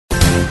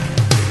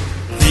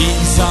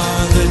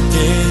are the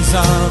days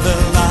of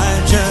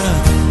Elijah,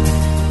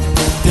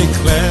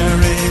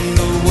 declaring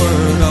the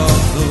word of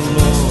the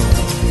Lord.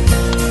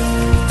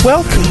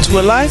 Welcome to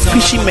a live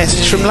preaching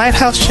message from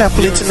Lighthouse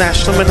Chapel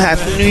International,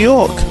 Manhattan, New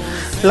York.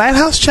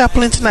 Lighthouse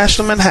Chapel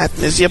International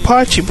Manhattan is the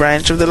Apache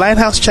branch of the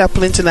Lighthouse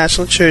Chapel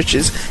International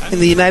Churches in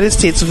the United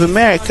States of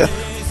America,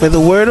 where the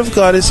Word of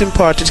God is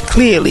imparted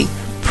clearly,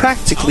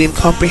 practically, and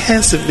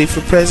comprehensively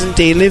for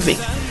present-day living.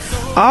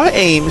 Our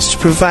aim is to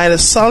provide a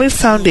solid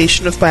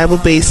foundation of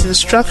Bible-based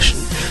instruction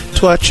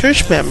to our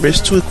church members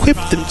to equip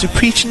them to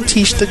preach and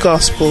teach the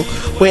gospel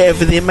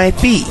wherever they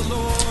might be.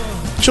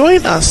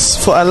 Join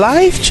us for a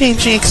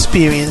life-changing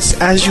experience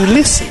as you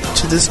listen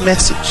to this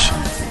message.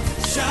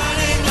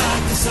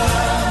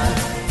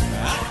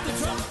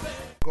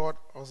 God,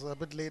 I was a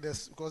bit late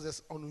because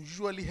there's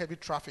unusually heavy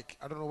traffic.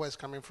 I don't know where it's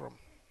coming from.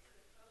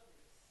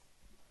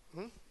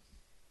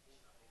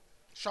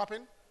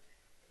 Shopping?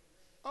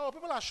 Oh,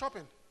 people are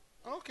shopping.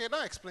 Okay,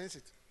 that explains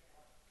it.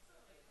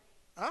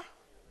 Huh?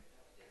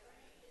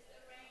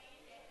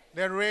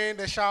 The rain,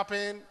 the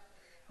shopping,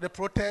 the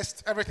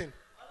protest, everything.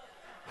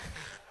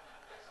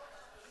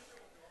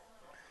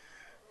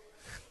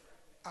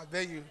 I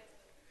beg you.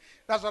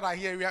 That's what I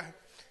hear.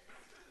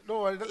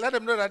 No, let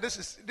them know that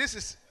this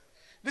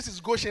is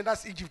Goshen,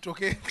 that's Egypt,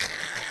 okay?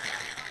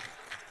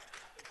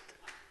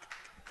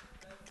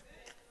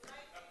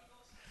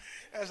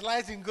 There's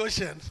light in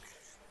Goshen.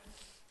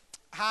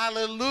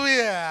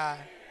 Hallelujah.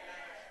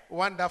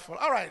 Wonderful.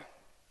 All right.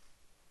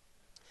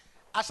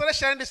 I started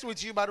sharing this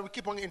with you, but we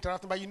keep on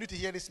interrupting, but you need to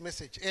hear this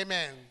message.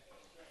 Amen.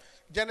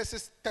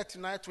 Genesis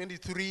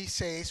 39:23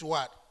 says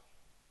what?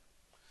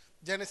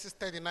 Genesis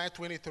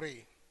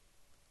 39:23.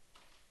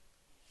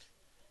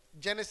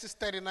 Genesis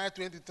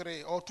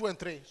 39:23 or 2 and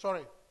 3.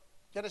 Sorry.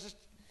 Genesis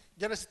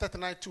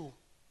 39:2.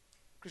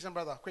 Christian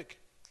brother, quick.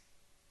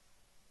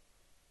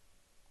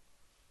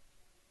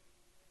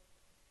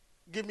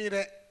 Give me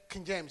the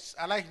King James.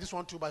 I like this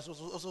one too, but it's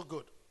also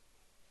good.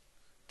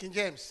 King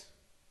James.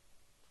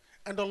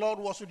 And the Lord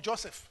was with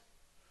Joseph,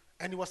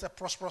 and he was a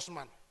prosperous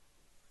man.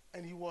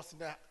 And he was in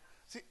the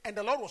and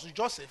the Lord was with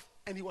Joseph,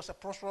 and he was a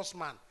prosperous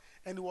man,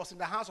 and he was in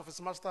the house of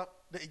his master,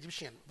 the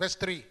Egyptian. Verse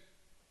 3.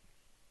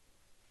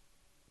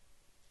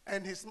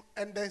 And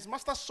then his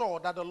master saw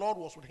that the Lord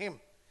was with him,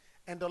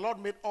 and the Lord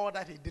made all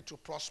that he did to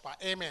prosper.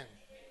 Amen.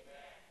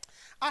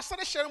 I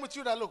started sharing with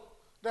you that look,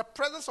 the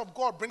presence of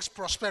God brings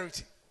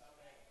prosperity.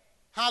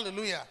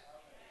 Hallelujah. Amen.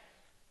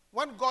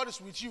 When God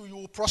is with you, you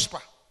will prosper.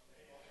 Amen.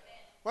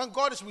 When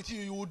God is with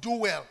you, you will do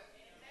well. Amen.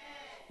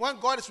 When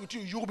God is with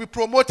you, you will be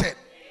promoted. Amen.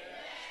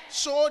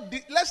 So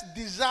let's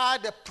desire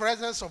the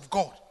presence of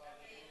God. Amen.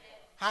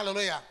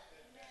 Hallelujah.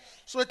 Amen.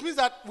 So it means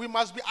that we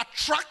must be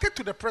attracted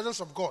to the presence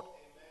of God. Amen.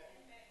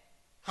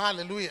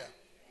 Hallelujah. Amen.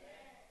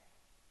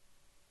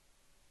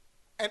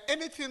 And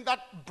anything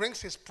that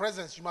brings his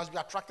presence, you must be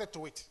attracted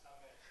to it.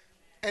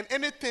 Amen.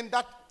 And anything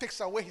that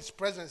takes away his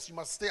presence, you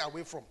must stay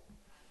away from.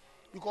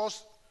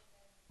 Because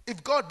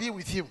if God be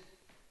with you,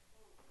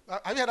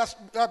 have you heard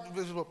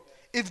that?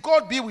 If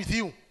God be with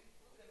you,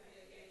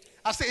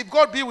 I say, if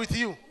God be with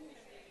you,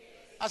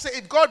 I say,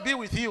 if God be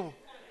with you,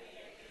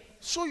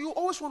 so you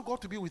always want God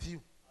to be with you.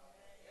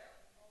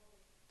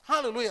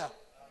 Hallelujah.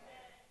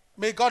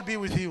 May God be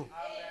with you.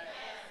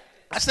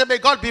 I say, may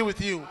God be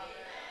with you.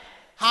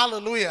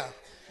 Hallelujah.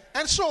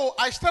 And so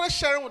I started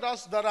sharing with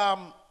us that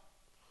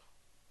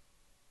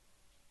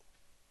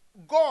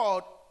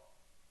God,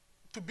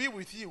 to be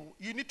with you,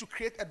 you need to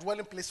create a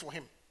dwelling place for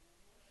him.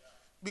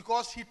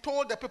 Because he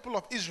told the people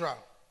of Israel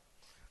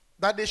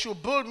that they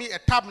should build me a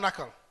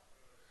tabernacle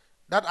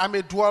that I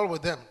may dwell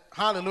with them.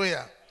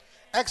 Hallelujah.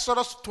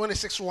 Exodus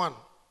 26:1.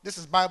 This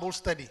is Bible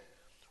study.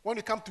 When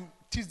you come to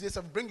Tuesdays,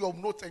 bring your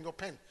notes and your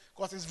pen,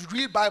 because it's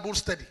real Bible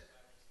study.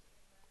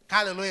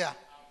 Hallelujah.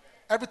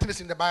 Everything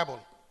is in the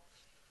Bible.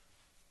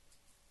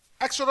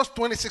 Exodus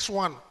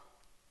 26:1.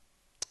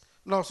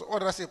 No, so what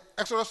did I say?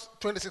 Exodus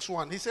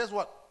 26:1. He says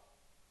what?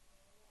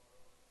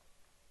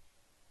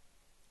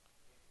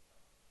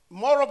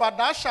 Moreover,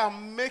 thou shalt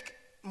make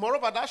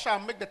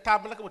the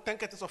tabernacle with 10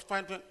 curtains of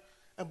fine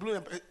and blue.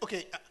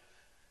 Okay,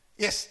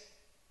 yes.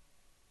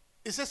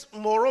 It says,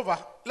 moreover,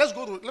 let's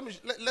go to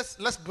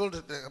let's build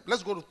it.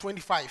 Let's go to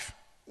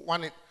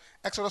 25:1.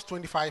 Exodus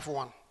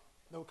 25:1.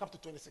 Then we come to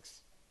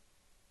 26.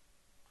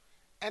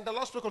 And the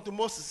Lord spoke unto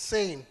Moses,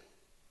 saying,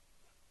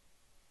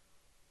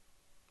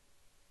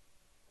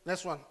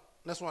 next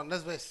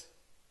verse.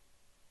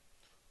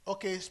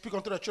 Okay, speak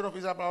unto the children of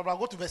Israel. Blah, blah, blah.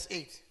 Go to verse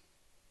 8.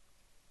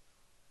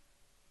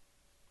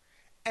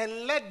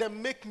 And let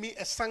them make me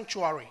a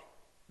sanctuary,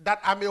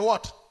 that I may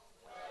what?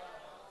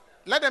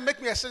 Let them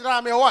make me a sanctuary, that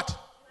I may what?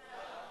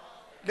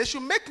 They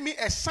should make me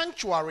a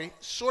sanctuary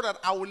so that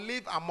I will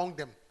live among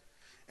them.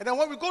 And then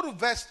when we go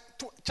to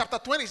chapter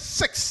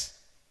 26,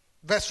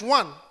 verse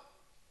 1,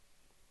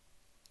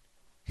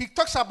 he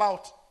talks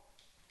about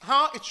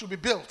how it should be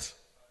built.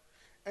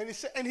 And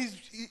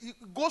he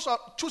goes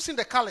out choosing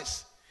the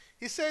colors.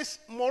 He says,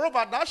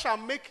 moreover, thou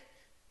shalt make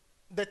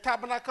the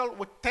tabernacle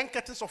with 10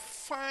 curtains of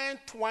fine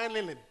twine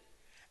linen,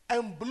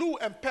 and blue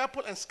and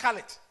purple and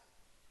scarlet.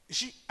 You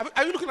see,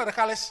 are you looking at the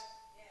colors?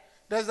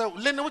 There's the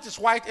linen which is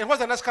white, and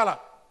what's the next color?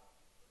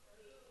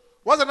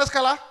 What's the next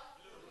color?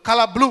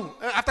 Color blue.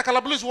 And after color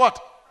blue is what?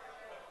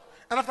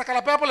 And after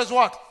color purple is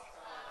what?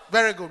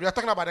 Very good. We are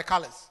talking about the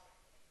colors.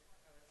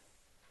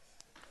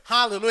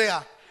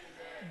 Hallelujah.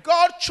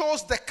 God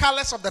chose the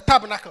colors of the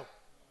tabernacle.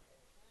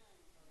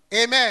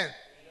 Amen.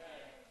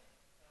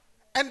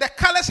 And the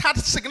colors had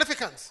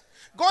significance.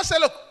 God said,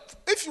 look,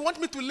 if you want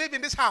me to live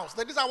in this house,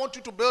 then this I want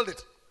you to build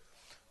it.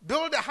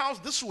 Build the house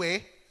this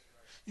way.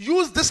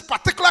 Use this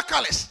particular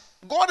colors.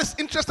 God is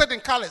interested in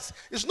colors.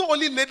 It's not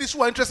only ladies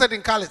who are interested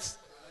in colors.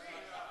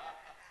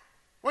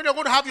 When you're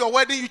going to have your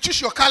wedding, you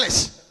choose your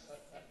colors.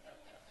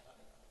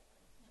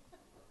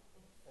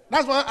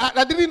 That's why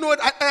I didn't know it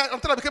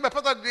until I became a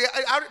pastor,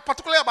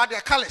 particularly about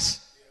their colors.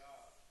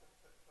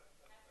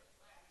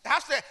 It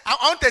has to, I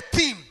want a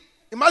theme.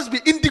 It must be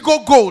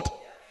indigo gold.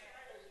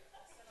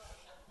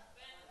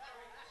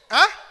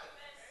 Huh?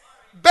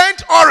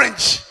 Burnt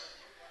orange.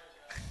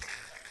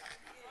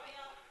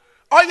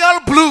 Oil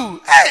blue.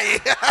 Hey.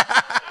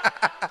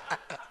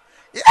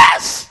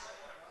 Yes.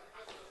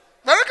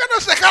 American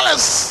knows the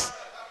colors.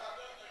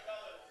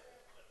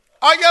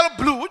 Oil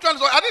blue. Which one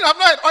is oil? I didn't have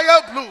no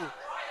oil blue.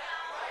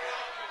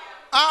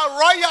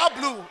 Royal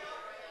blue.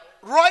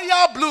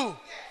 Royal blue.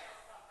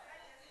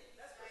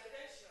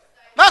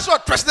 That's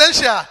what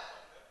presidential.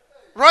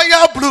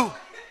 Royal blue.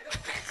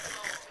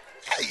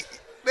 Hey,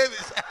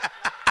 babies.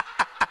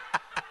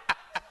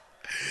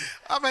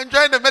 I'm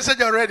enjoying the message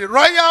already.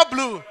 Royal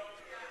blue.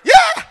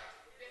 Yeah.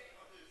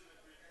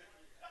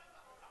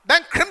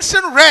 Then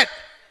crimson red.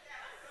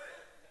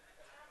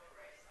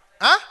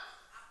 Huh?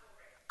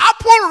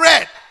 Apple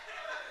red.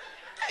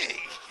 Hey.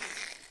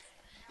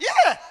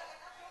 Yeah.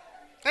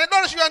 And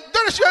don't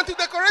you into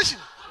decoration.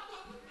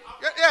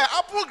 Yeah,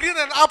 apple green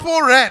and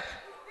apple red.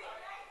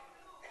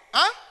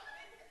 Huh?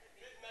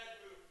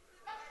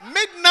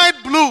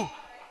 Midnight blue.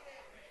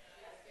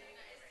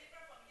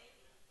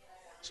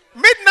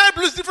 Midnight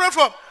blue is different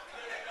from.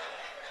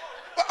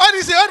 What do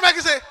you say? What do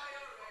you say?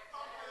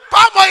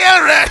 Palm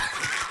oil red.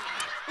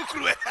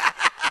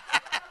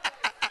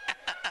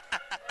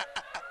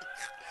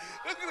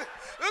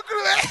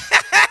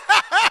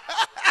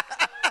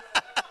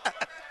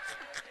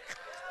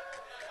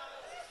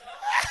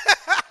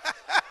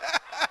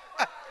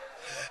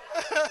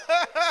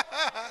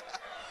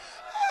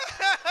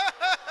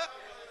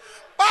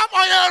 Palm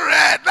oil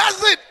red.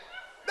 That's it.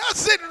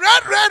 That's it.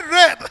 Red, red,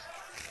 red.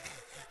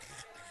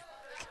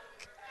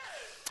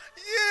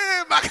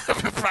 Yeah, my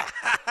people.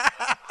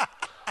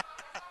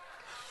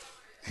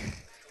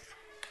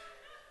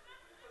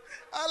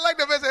 I like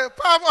the message.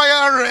 Palm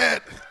oil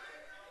red.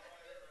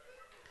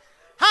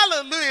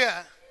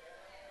 Hallelujah.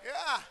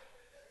 Yeah.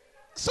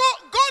 So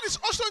God is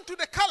also into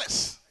the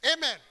colors.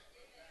 Amen.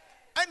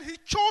 And he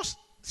chose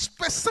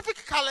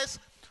specific colors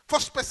for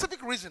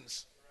specific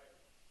reasons.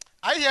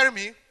 Are you hearing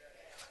me?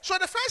 So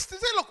the first thing,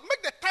 look,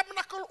 make the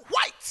tabernacle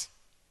white.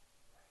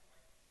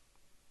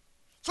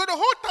 So the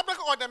whole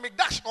tabernacle or the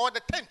mikdash or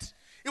the tent,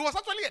 it was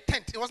actually a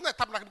tent. It wasn't a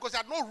tabernacle because it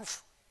had no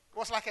roof. It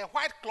was like a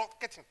white cloth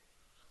curtain.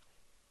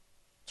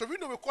 So we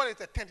know we call it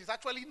a tent. It's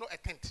actually not a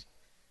tent.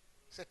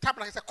 It's a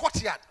tabernacle. It's a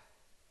courtyard.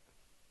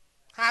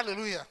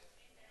 Hallelujah.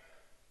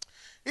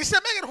 He said,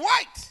 make it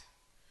white.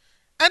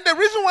 And the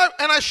reason why,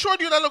 and I showed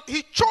you that, look,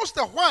 he chose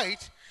the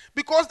white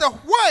because the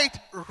white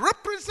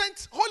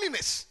represents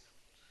holiness.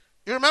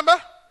 You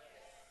remember?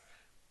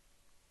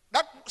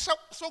 That,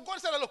 so God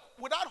said, look,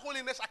 without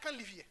holiness, I can't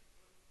live here.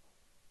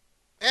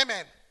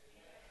 Amen.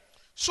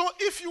 So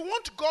if you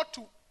want God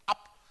to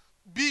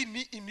be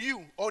in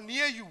you or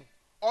near you,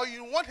 or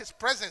you want his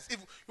presence, if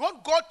you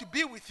want God to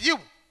be with you,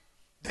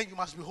 then you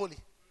must be holy.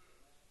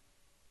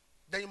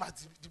 Then you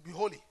must be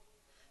holy.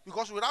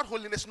 Because without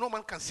holiness, no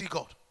man can see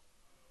God.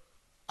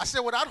 I said,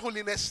 without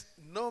holiness,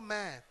 no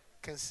man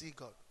can see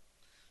God.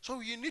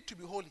 So you need to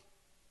be holy.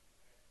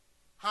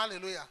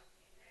 Hallelujah.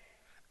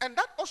 And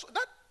that also,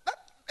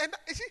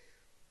 you see,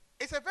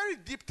 it's a very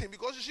deep thing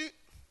because you see,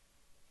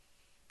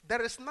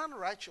 there is none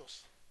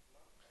righteous.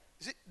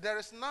 You see, there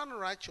is none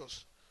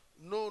righteous.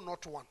 No,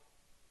 not one.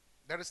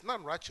 There is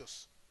none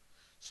righteous.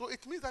 So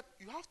it means that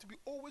you have to be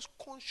always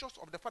conscious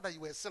of the fact that you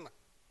were a sinner.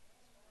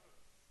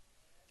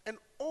 And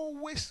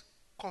always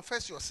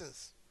confess your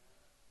sins.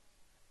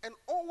 And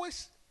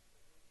always,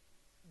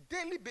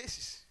 daily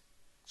basis.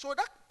 So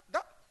that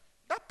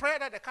prayer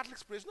that the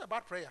Catholics pray is not a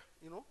bad prayer,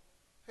 you know.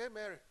 Hey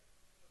Mary,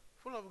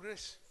 full of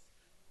grace,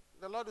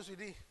 the Lord is with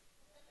thee.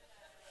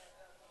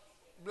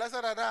 Blessed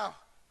art thou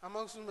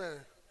amongst women.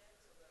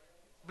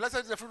 Blessed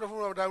is the fruit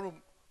of thy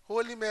womb.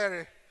 Holy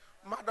Mary,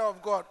 Mother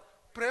of God,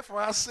 pray for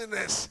us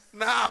sinners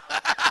now.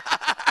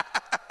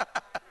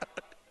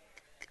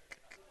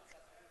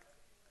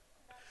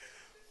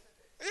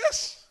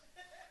 Yes.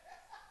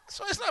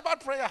 So it's not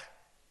about prayer.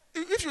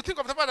 If you think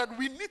of the fact that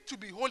we need to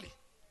be holy,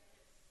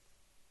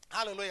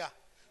 hallelujah,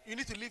 you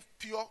need to live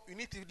pure, you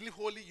need to live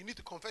holy, you need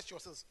to confess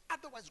your sins.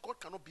 Otherwise, God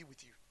cannot be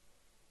with you.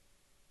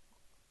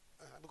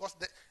 Because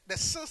the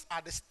sins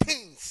are the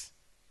stains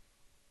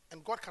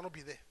and God cannot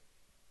be there.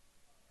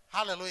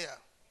 Hallelujah.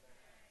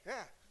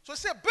 Yeah. So it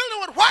said,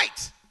 building with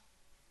white,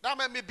 that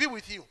man may be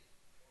with you.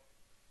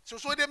 So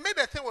they made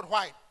the thing with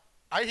white.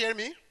 Are you hearing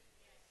me?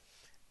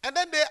 And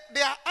then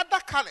there are other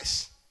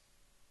colors.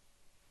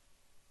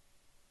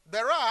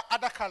 There are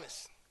other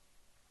colors.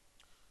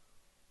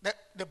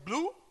 The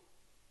blue,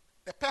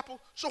 the purple.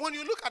 So when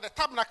you look at the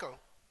tabernacle,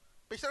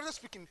 basically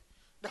speaking,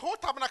 the whole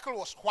tabernacle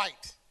was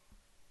white.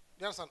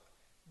 You understand?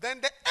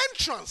 Then the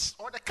entrance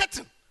or the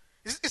curtain,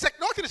 the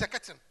whole thing is a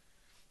curtain.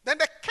 Then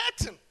the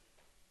curtain,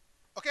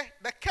 okay,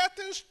 the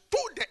curtains to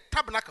the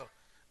tabernacle,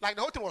 like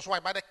the whole thing was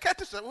white, but the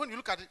curtains, when you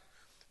look at it,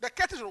 the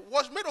curtains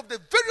was made of the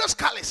various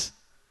colors.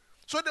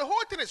 So the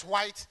whole thing is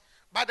white,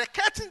 but the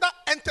curtain that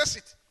enters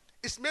it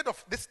is made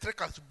of these three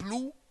colors: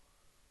 blue,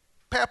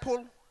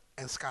 purple,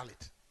 and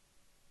scarlet.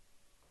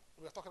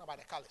 We are talking about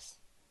the colors.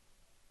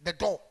 The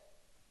door.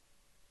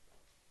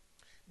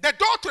 The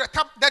door to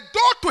the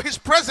door to his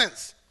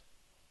presence.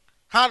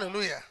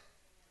 Hallelujah.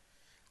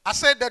 I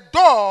said the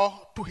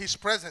door to his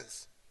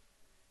presence.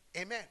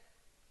 Amen.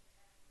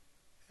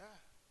 Yeah.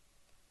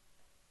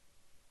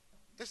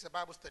 This is a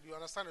Bible study. You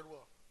understand it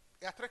well.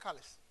 There are three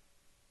colors.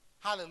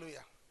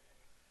 Hallelujah.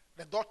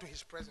 The door to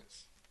his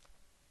presence.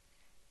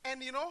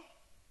 And you know,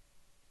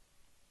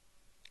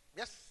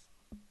 just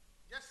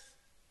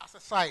as a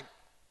side,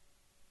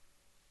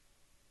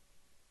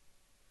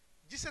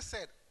 Jesus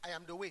said, I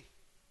am the way,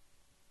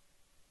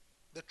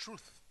 the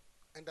truth,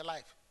 and the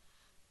life.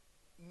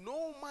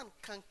 No man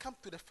can come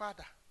to the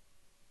Father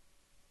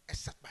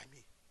except by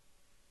me.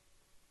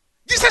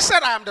 Jesus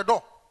said, I am the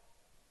door.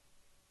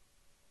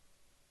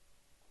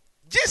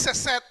 Jesus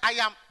said, I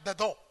am the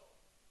door.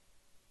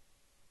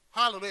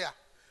 Hallelujah.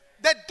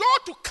 The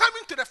door to come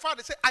into the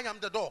Father, say, I am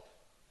the door.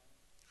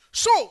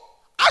 So,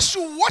 as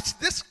you watch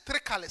these three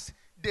colors,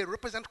 they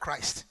represent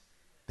Christ,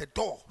 the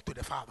door to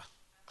the Father.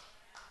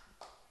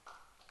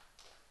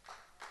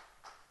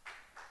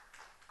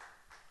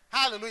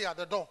 Hallelujah,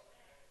 the door.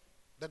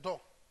 The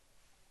door.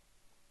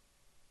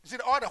 You see,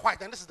 all the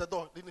white, and this is the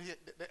door.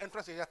 The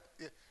entrance area.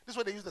 This is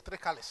where they use the three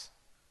colors.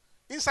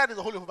 Inside is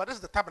the Holy of Holies, but this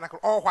is the tabernacle,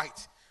 all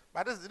white.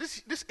 But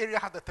this area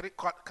has the three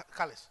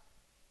colors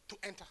to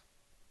enter.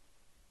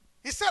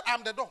 He said,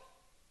 I'm the door.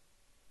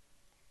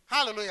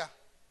 Hallelujah.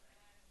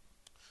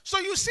 So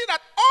you see that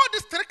all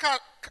these three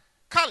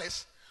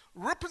colors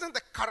represent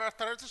the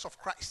characteristics of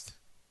Christ.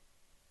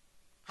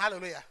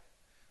 Hallelujah.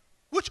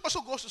 Which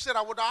also goes to say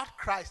that without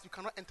Christ, you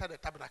cannot enter the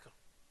tabernacle.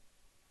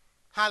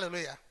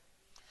 Hallelujah.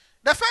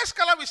 The first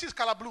color we see is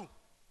color blue.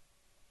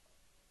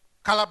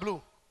 Color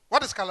blue.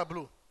 What is color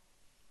blue?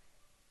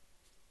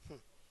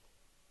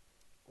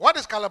 What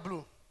is color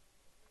blue?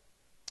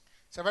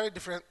 It's a very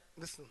different,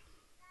 listen.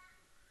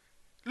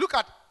 Look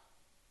at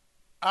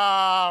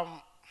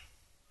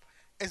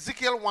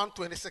Ezekiel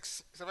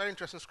 1:26. It's a very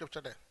interesting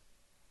scripture there.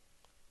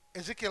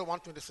 Ezekiel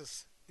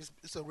 1:26.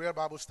 It's a real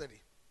Bible study.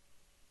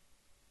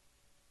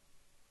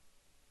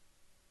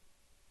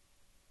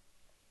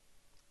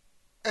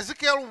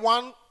 Ezekiel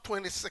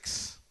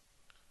 1:26.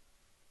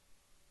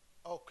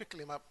 Oh,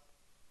 quickly, ma'am.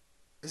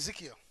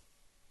 Ezekiel.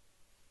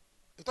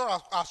 You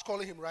thought I was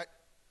calling him, right?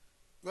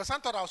 Your son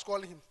thought I was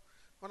calling him.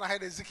 When I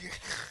heard Ezekiel,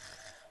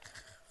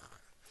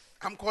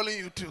 I'm calling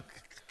you too.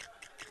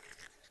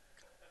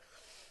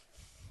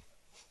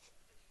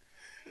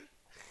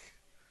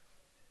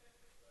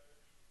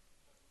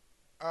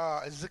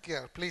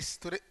 Ezekiel, please.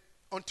 Today,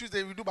 on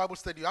Tuesday, we do Bible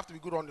study. You have to be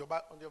good on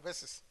your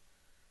verses.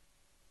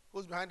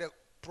 Who's behind the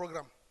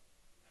program?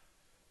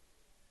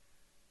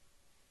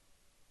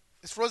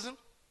 It's frozen?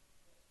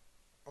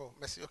 Oh,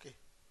 mercy. Okay.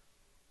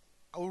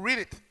 I will read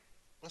it.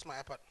 Where's my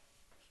iPad?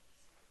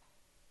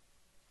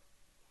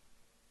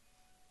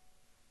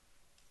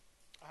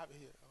 I have it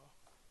here.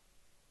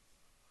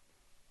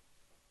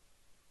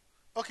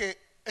 Oh. Okay.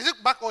 Is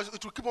it back or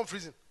it will keep on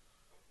freezing?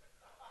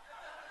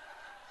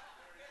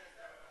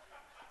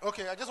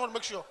 Okay, I just want to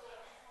make sure.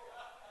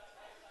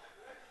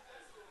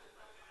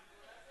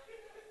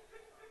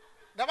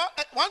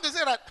 One to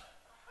say that,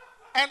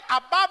 and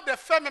above the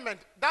firmament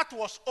that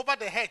was over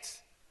the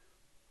heads,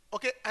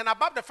 okay, and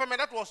above the firmament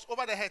that was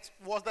over the heads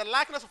was the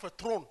likeness of a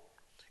throne.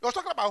 He was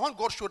talking about when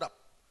God showed up.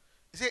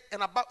 He said,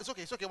 and above, it's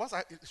okay. Once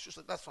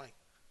that's fine.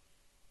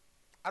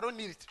 I don't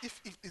need it.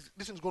 If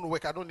this is going to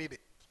work, I don't need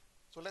it.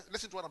 So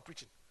listen to what I'm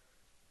preaching.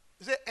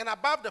 He said, and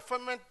above the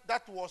firmament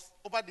that was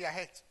over their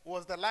heads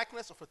was the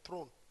likeness of a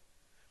throne,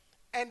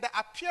 and the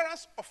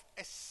appearance of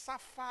a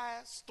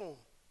sapphire stone.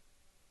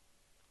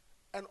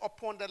 And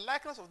upon the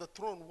likeness of the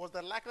throne was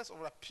the likeness of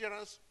the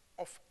appearance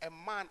of a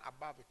man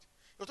above it.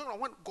 You're talking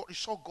about when God, you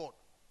saw God.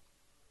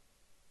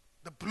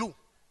 The blue.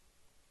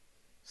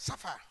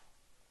 Sapphire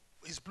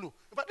is blue.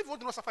 But if you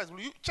want to know sapphire is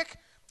blue, you check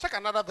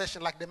another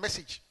version like the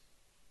Message.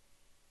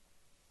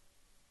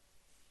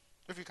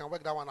 If you can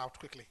work that one out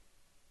quickly.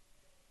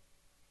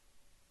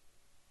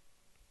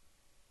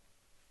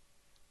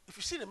 If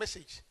you see the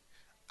Message,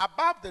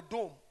 above the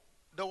dome,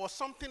 there was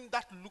something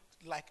that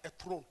looked like a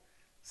throne.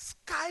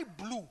 Sky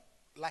blue,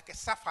 like a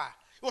sapphire.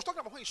 He was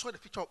talking about when he saw the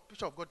picture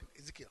of God in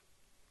Ezekiel.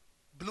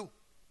 Blue.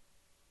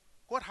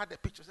 God had a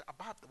picture.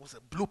 Above there was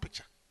a blue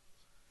picture.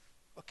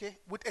 Okay?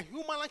 With a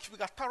human-like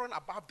figure towering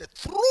above the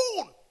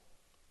throne.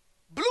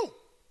 Blue.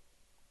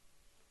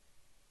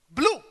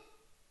 Blue.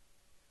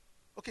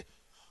 Okay.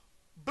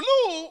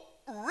 Blue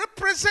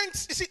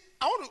represents, you see,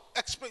 I want to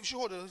explain.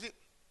 Hold on. See,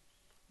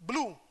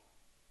 blue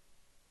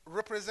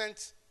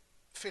represents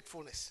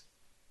faithfulness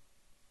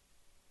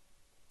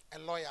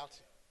and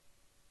loyalty.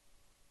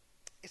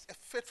 It's a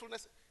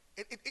faithfulness.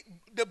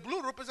 The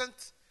blue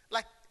represents,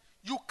 like,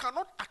 you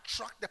cannot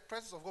attract the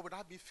presence of God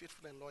without being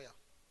faithful and loyal.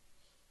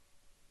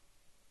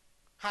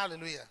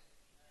 Hallelujah.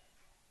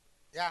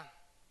 Yeah.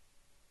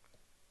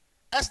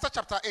 Esther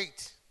chapter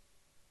 8.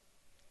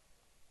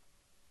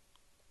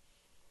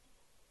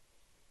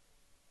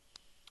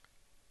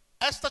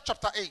 Esther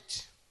chapter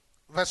 8,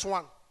 verse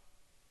 1.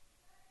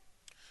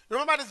 You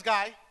remember this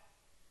guy?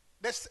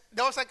 There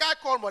was a guy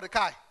called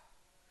Mordecai.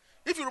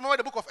 If you remember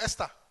the book of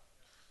Esther,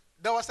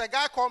 there was a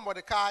guy called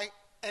Mordecai,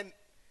 and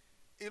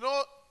you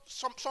know,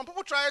 some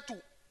people tried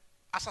to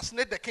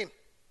assassinate the king.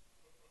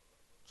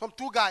 Some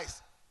two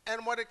guys.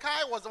 And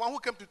Mordecai was the one who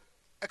came to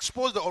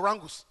expose the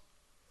Orangus.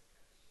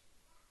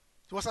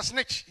 He was a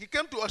snitch. He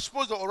came to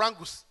expose the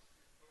Orangus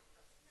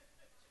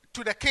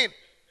to the king.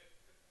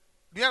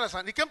 Do you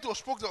understand? He came to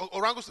expose the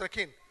Orangus to the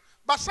king.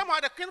 But somehow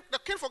the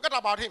king forgot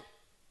about him.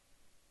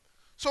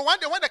 So one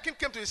day when the king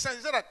came to his senses,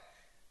 he said that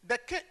the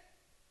king,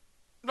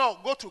 no,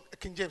 go to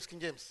King James, King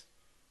James.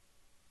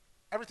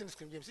 Everything is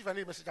King James. If I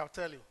need a message, I'll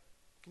tell you.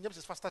 King James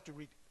is faster to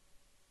read.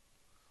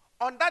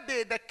 On that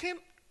day, the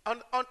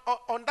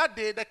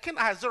king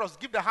Ahasuerus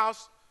gave the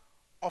house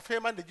of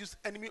Haman the Jews'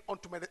 enemy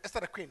unto Esther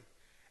the queen.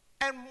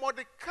 And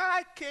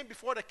Mordecai came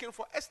before the king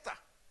for Esther.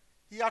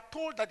 He had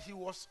told that he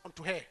was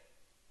unto her.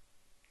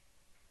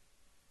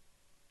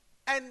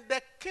 And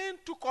the king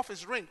took off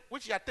his ring,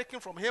 which he had taken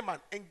from Haman,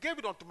 and gave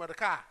it unto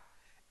Mordecai.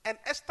 And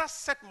Esther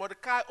set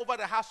Mordecai over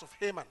the house of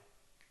Haman.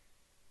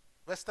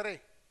 Verse 3.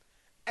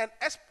 And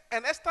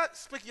Esther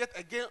spake yet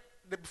again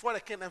before the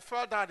king, and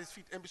fell down at his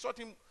feet, and besought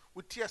him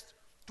with tears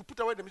to put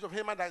away the midst of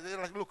Haman.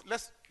 Like, look,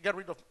 let's get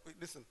rid of,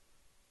 listen.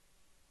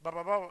 Blah,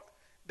 blah, blah.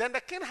 Then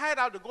the king hired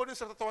out the golden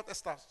scepter toward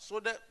Esther. So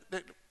they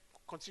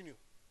continue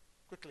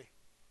quickly.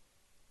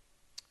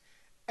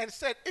 And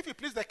said, if you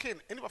please the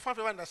king, and if I find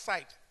favor in the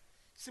sight,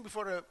 see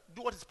before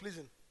do what is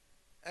pleasing.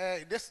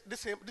 This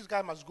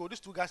guy must go.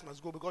 These two guys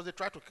must go because they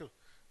try to kill.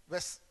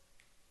 Verse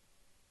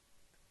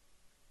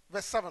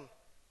 7.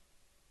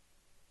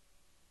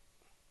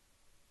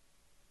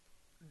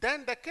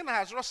 Then the king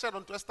Ahasuerus said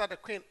unto Esther the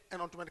queen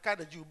and unto Mordecai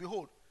the Jew,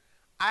 behold,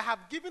 I have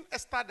given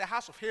Esther the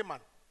house of Haman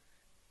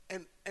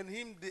and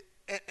him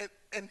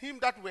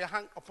that were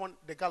hung upon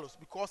the gallows,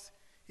 because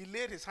he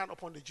laid his hand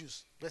upon the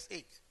Jews. Verse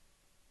 8.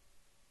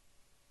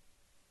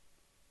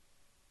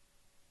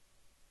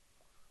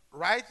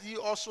 Write ye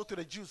also to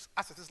the Jews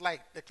as it is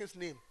like the king's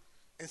name,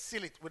 and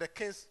seal it with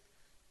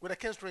the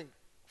king's ring,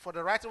 for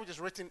the writing which is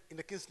written in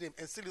the king's name,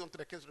 and seal it unto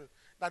the king's ring,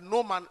 that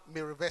no man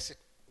may reverse it.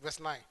 Verse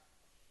 9.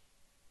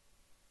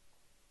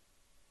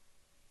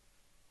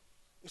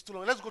 It's too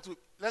long. Let's go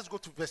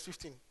to verse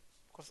 15,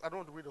 because I don't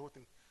want to read the whole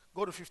thing.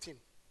 Go to 15.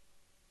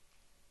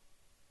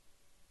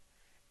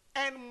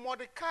 And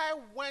Mordecai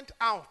went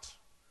out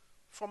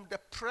from the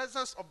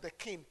presence of the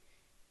king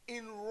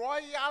in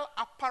royal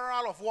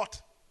apparel of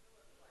what?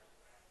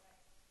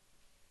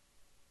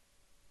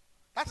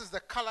 That is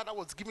the color that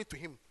was given to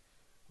him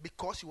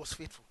because he was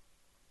faithful.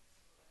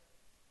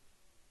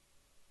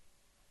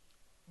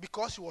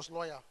 Because he was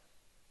loyal.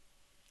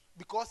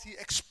 Because he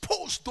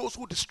exposed those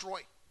who destroy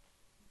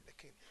the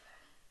king.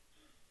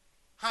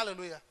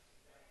 Hallelujah.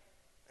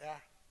 Yeah.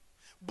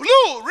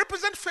 Blue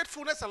represents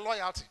faithfulness and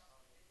loyalty.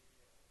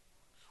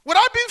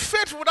 Without being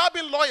faithful, without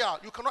being loyal,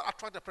 you cannot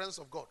attract the presence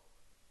of God.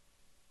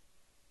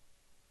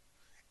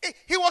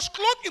 He was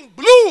clothed in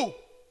blue,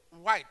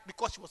 white,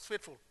 because he was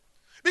faithful.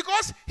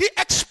 Because he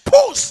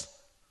exposed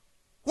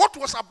what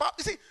was about.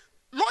 You see,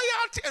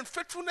 loyalty and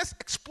faithfulness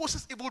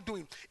exposes evil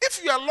doing.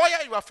 If you are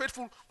loyal, you are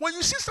faithful. When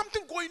you see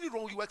something going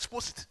wrong, you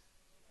expose it.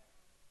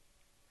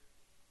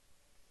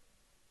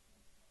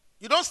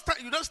 You don't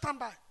stand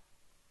by.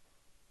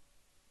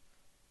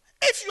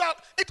 If you are,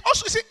 it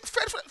also, you see,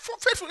 faithful,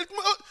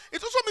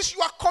 it also means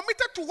you are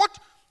committed to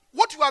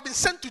what you have been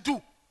sent to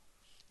do.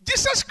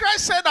 Jesus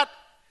Christ said that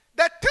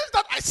the things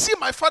that I see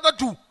my Father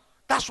do,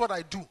 that's what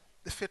I do.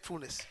 The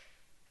faithfulness.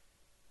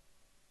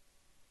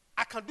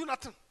 I can do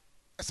nothing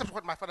except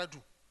what my Father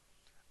do.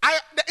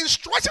 The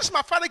instructions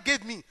my Father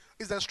gave me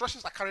is the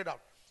instructions I carried out.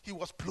 He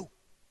was blue.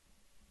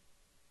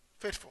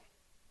 Faithful.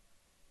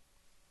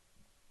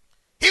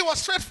 He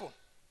was faithful.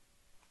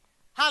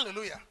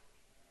 Hallelujah.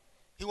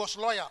 He was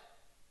loyal.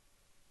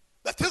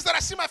 The things that I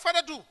see my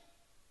Father do,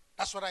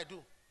 that's what I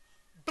do.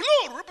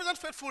 Blue represents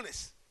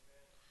faithfulness.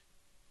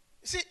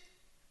 You see,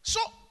 so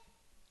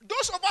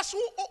those of us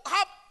who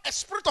have a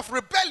spirit of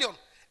rebellion,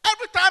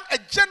 every time a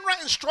general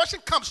instruction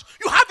comes,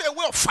 you have a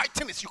way of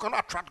fighting it. You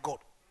cannot attract God.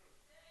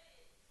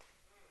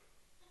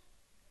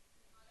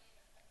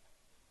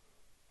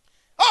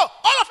 Oh,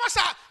 all of us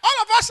are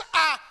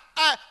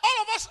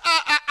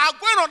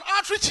going on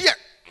outreach here.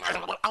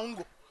 I won't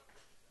go.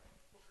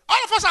 All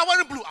of us are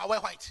wearing blue. I wear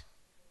white.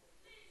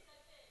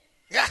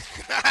 Yeah.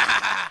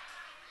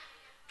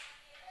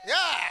 Yeah.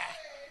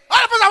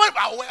 All of us are wearing.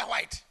 I wear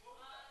white.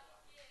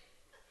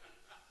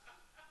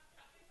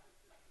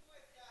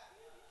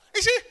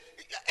 You see,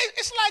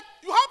 it's like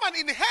you have an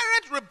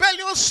inherent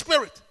rebellious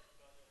spirit.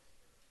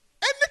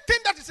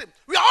 Anything that is in,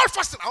 we are all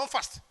fasting. I won't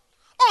fast.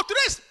 Oh, today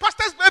is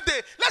pastor's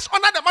birthday. Let's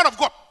honor the man of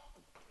God.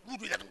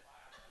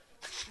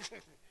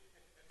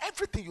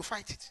 Everything you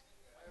fight it.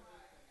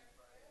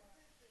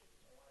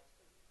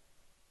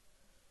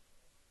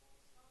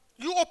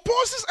 You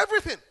opposes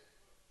everything.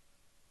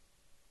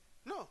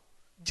 No.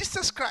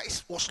 Jesus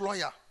Christ was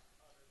loyal.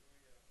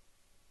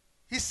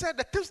 He said,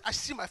 the things I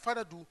see my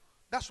father do,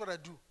 that's what I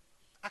do.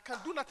 I can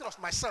do nothing of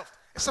myself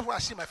except what I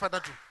see my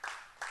father do.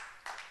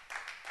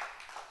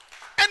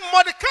 And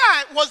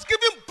Mordecai was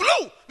given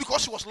blue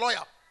because he was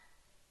loyal.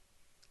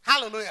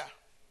 Hallelujah.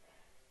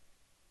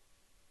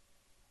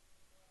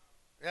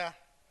 Yeah.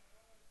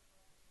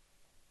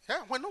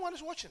 Yeah, when no one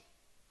is watching.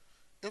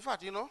 In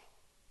fact, you know,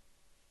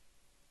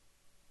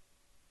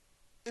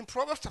 in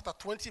Proverbs chapter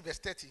 20, verse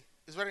 30,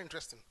 it's very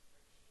interesting.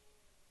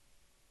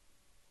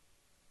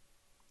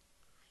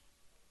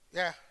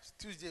 Yeah, it's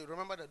Tuesday.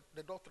 Remember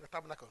the door to the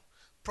tabernacle.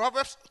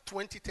 Proverbs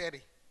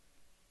 20:30.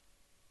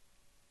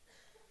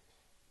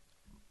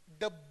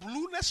 The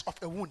blueness of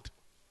a wound.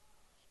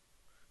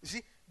 You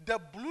see, the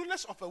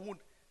blueness of a wound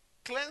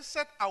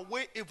cleanseth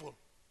away evil.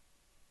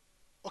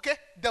 Okay?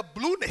 The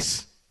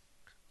blueness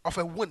of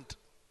a wound.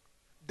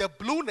 The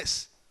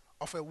blueness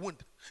of a wound.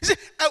 You see,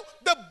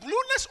 the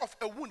blueness of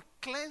a wound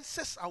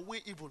cleanses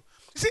away evil.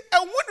 You see,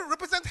 a wound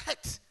represents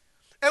hurt.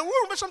 A wound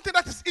represents something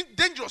that is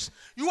dangerous.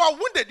 You are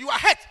wounded, you are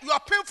hurt, you are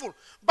painful.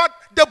 But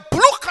the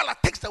blue color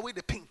takes away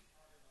the pain.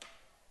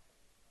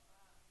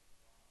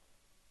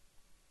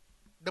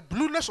 The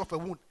blueness of a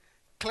wound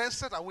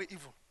cleanses away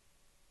evil.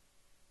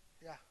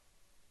 Yeah.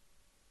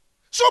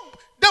 So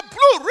the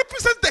blue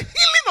represents the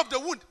healing of the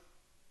wound.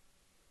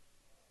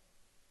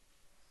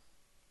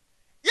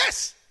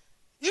 Yes.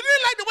 You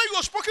didn't like the way you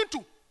were spoken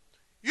to.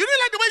 You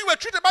didn't like the way you were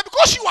treated. But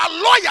because you are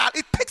loyal,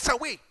 it takes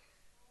away.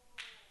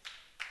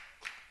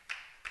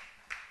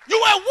 You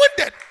were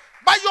wounded,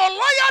 but your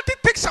loyalty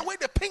takes away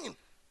the pain.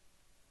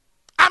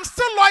 I'm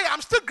still loyal.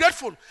 I'm still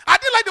grateful. I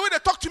didn't like the way they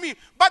talked to me.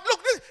 But look,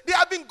 they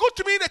have been good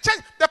to me. The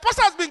church, the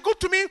pastor has been good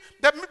to me.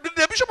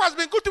 The bishop has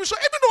been good to me. So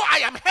even though I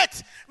am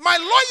hurt, my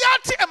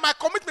loyalty and my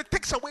commitment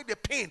takes away the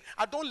pain.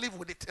 I don't live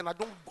with it and I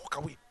don't walk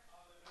away.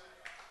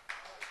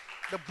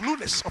 The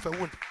blueness of a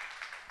wound.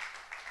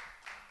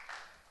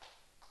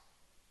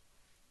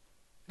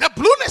 The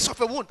blueness of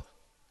a wound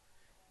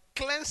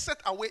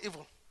cleanseth away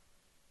evil.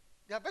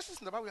 There are verses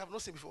in the Bible we have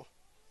not seen before.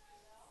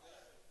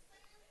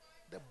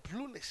 The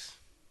blueness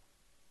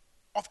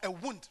of a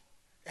wound,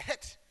 a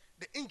hurt,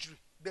 the injury,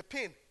 the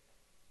pain.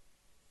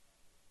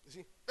 You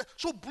see?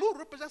 So blue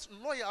represents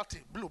loyalty.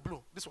 Blue.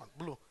 This one,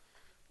 blue.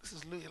 This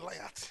is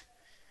loyalty.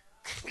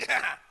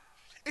 Yeah.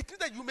 It means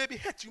that you may be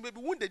hurt, you may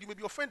be wounded, you may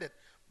be offended.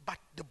 But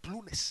the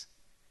blueness,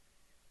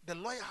 the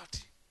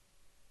loyalty.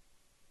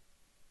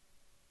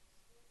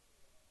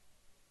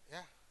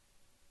 Yeah.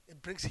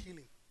 It brings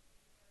healing.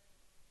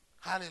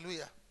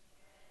 Hallelujah.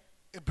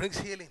 It brings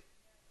healing.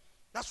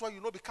 That's why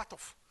you not be cut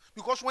off.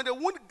 Because when the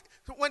wound,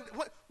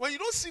 when you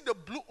don't see the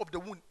blue of the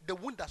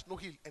wound does not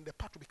heal, and the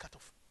part will be cut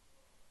off.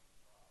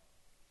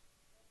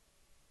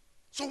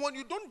 So when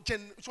you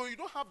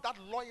don't have that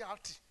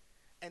loyalty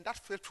and that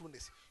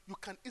faithfulness, you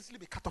can easily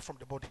be cut off from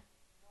the body.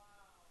 Wow.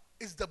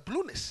 It's the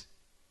blueness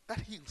that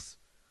heals.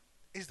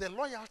 It's the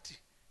loyalty.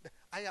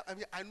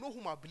 I know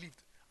whom I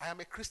believed. I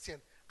am a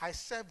Christian. I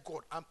serve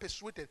God. I'm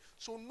persuaded.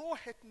 So no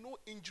hurt, no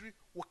injury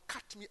will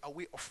cut me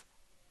away off.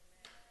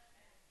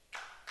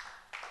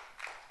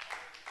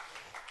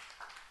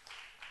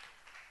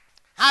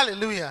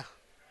 Hallelujah.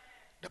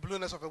 The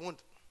blueness of a wound.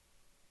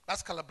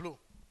 That's color blue.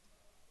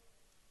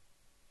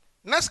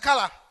 Next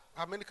color.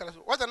 How many colors?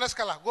 What's the next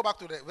color? Go back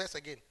to the verse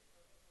again.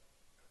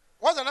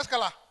 What's the next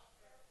color?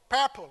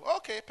 Purple.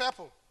 Okay,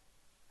 purple.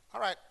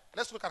 All right.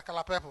 Let's look at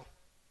color purple.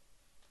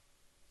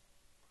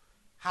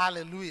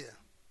 Hallelujah.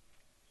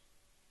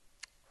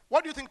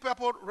 What do you think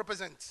purple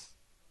represents?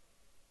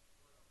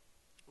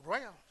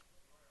 Royal.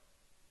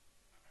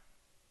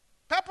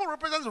 Purple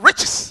represents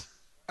riches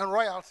and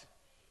royalty.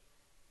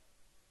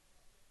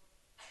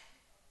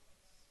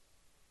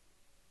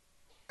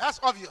 That's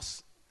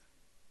obvious.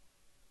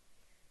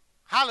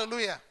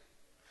 Hallelujah.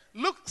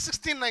 Luke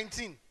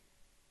 16:19.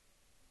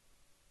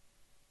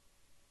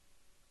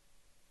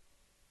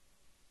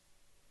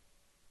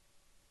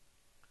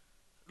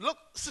 Luke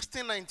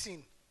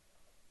 16:19.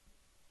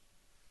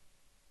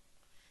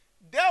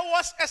 There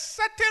was a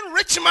certain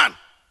rich man.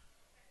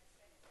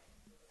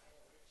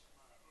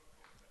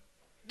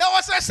 There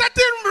was a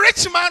certain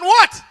rich man.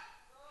 What?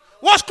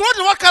 Was clothed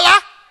in what color?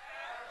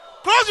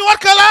 Clothed in what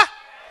color?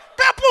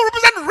 Purple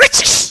represents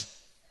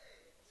riches.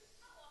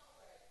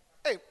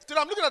 Hey, today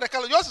I'm looking at the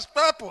color. Yours is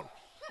purple.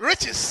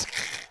 Riches.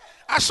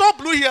 I saw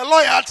blue here,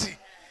 loyalty.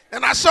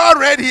 And I saw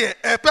red here,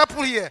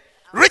 purple here.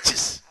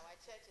 Riches.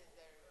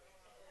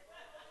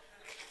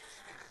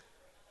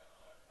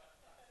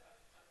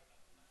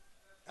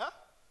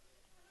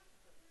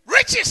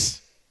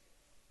 riches.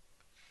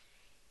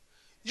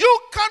 You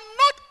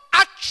cannot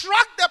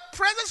attract the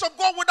presence of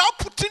God without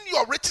putting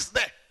your riches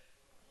there.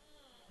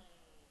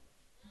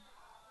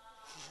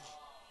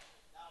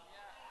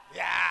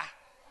 Yeah.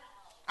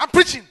 I'm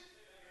preaching.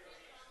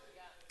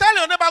 Tell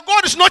your neighbor,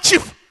 God is not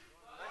cheap.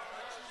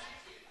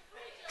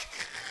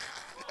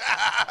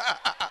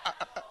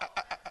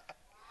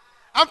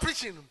 I'm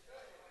preaching.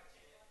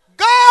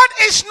 God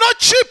is not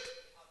cheap.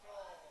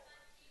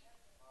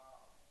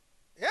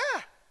 Yeah.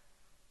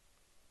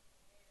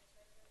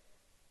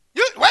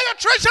 Where your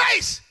treasure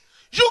is,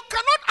 you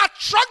cannot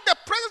attract the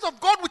presence of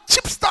God with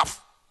cheap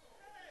stuff.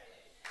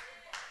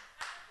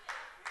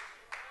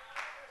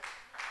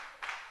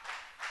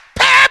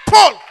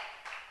 Purple.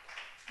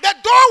 The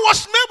door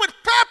was made with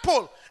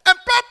purple, and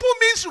purple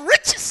means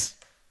riches.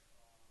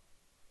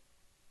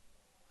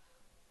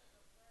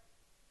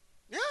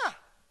 Yeah.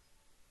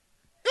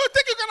 You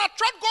think you can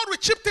attract God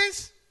with cheap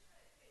things?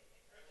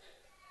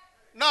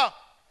 No.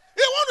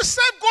 You want to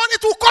serve God,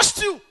 it will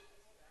cost you.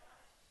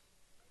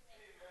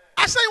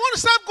 I say you want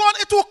to serve God,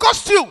 it will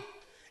cost you.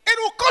 It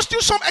will cost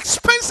you some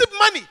expensive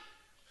money,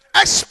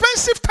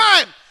 expensive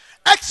time,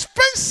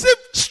 expensive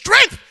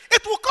strength.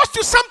 It will cost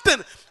you something. I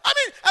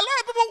mean, a lot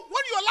of people,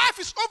 when your life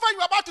is over,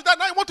 you're about to die,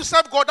 now you want to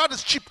serve God, that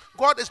is cheap.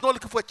 God is not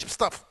looking for cheap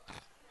stuff.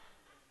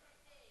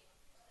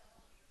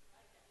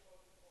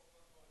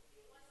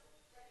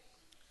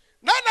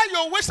 Now that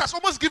your waist has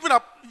almost given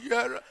up.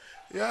 Yeah.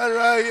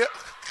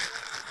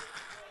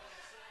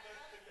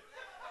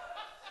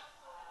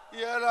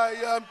 Here I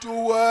am to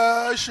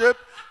worship.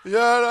 Here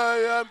I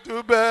am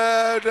to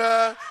bed.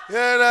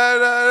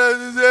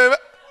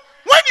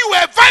 When you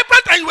were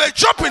vibrant and you were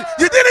jumping,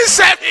 you didn't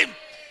serve him.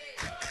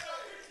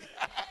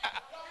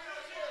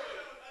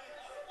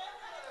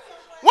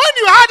 When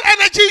you had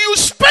energy, you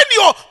spend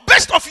your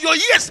best of your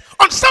years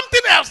on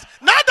something else.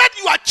 Now that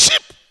you are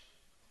cheap.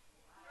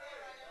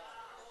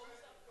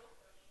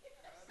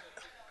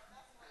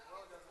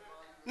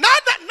 Now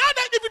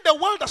that even the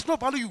world does not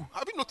value you.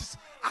 Have you noticed?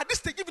 At this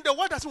stage, even the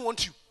world doesn't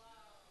want you.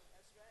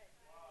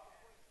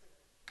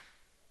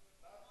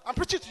 I'm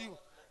preaching to you.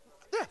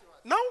 Yeah.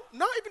 Now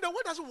even the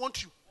world doesn't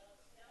want you.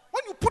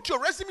 When you put your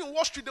resume in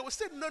Wall Street, they will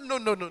say, no. They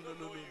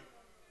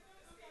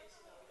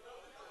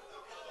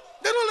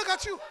don't look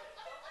at you.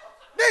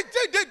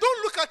 They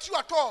don't look at you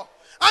at all.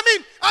 I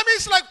mean,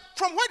 it's like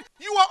from when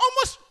you are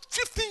almost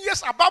 15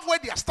 years above where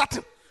they are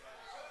starting.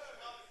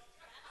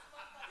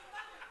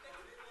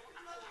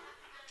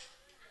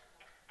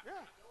 Yeah.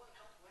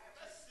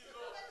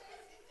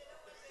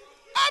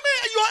 I mean,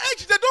 at your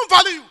age, they don't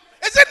value you.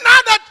 Is it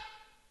now that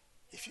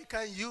if you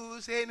can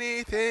use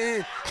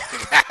anything?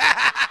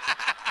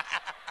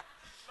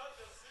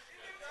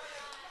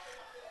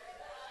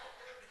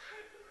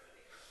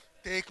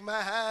 Take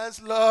my hands,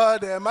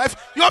 Lord, and my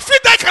your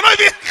feet that cannot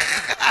even.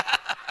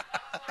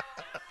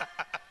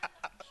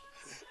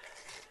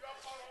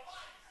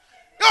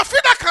 Your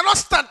feet that cannot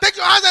stand. Take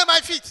your hands and my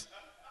feet.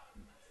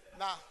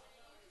 Nah.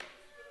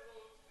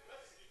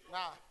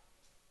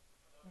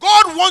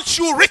 God wants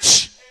you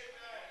rich.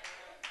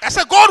 I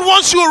said, God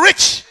wants you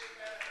rich.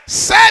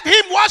 Serve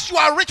him whilst you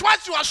are rich,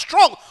 whilst you are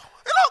strong. You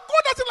know,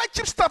 God doesn't like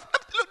cheap stuff.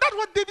 Look, that's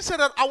what David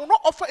said, that I will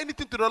not offer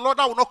anything to the Lord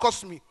that will not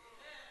cost me.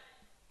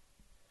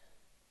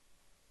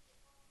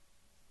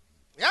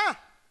 Yeah.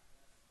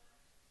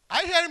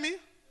 Are you hearing me?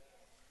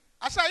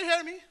 I said, are you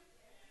hearing me?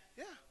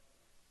 Yeah.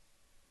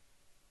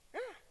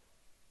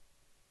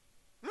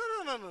 No.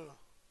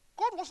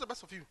 God wants the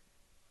best of you.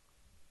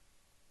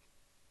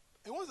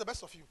 He wants the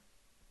best of you.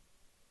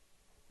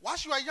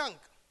 Whilst you are young,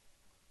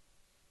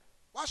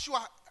 whilst you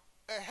are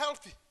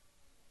healthy,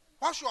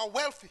 whilst you are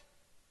wealthy.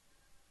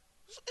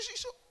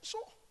 So,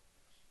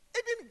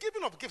 even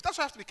giving of gifts, that's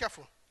why I have to be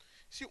careful.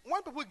 See,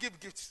 when people give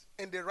gifts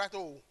and they write,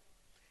 oh,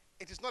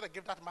 it is not a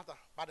gift that matter,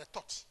 but the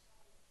thought.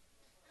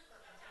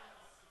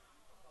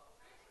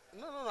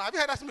 No. Have you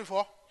heard that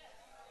before?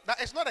 That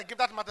it's not a gift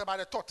that matter, but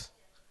the thought.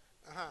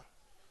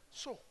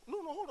 So, no,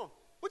 hold on.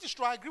 Which is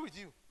true, I agree with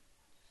you.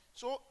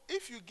 So,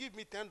 if you give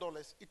me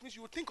 $10, it means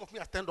you will think of me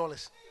as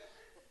 $10.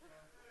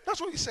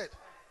 That's what he said.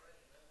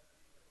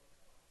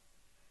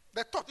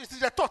 The thought, it is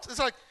the thought.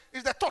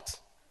 It's the thought.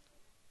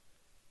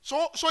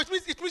 So it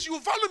means you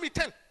value me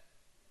 10.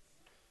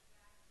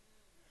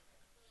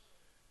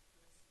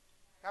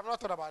 I have not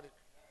thought about it.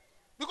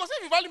 Because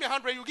if you value me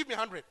 100, you give me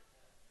 100.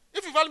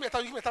 If you value me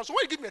 1,000, you give me 1,000. So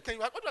when you give me a 10,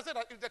 what do I say?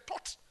 That is the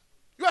thought.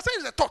 You are saying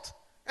it's the thought.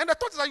 And the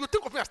thought is that you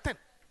think of me as 10.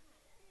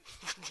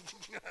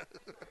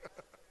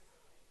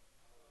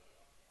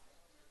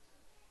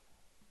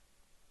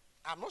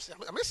 I'm not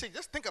saying,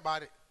 just think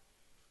about it.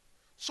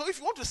 So if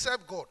you want to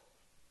serve God,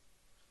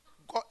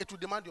 it will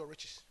demand your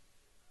riches.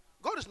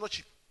 God is not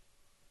cheap.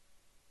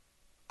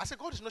 I said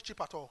God is not cheap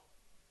at all.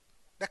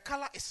 The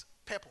color is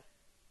purple.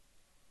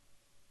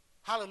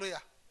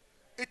 Hallelujah.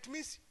 It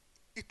means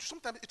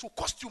sometimes it will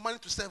cost you money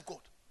to serve God.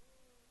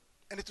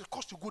 And it will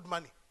cost you good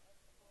money.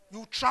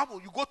 You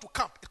travel, you go to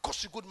camp, it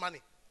costs you good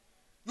money.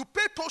 You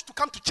pay tolls to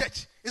come to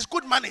church, it's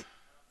good money.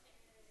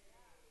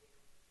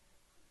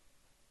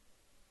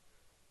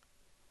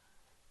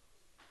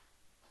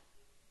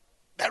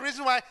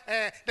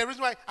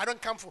 reason why I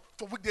don't come for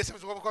weekday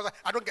service because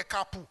I don't get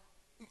carpool.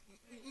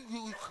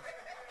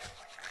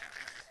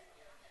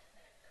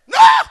 No!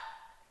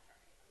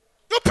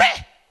 You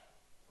pay.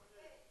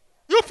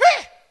 You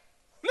pay.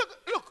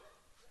 Look.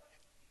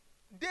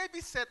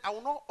 David said, I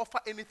will not offer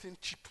anything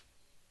cheap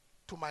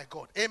to my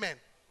God. Amen.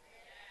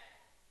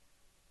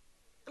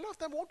 A lot of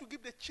time we want to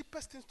give the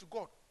cheapest things to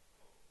God.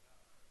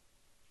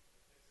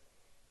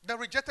 The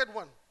rejected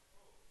one.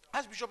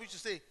 As Bishop used to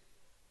say,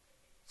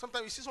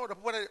 sometimes you see some of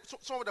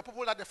the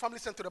people that the family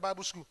sent to the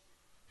Bible school.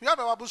 We have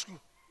a Bible school.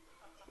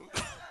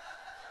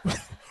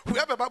 We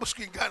have a Bible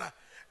school in Ghana.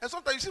 And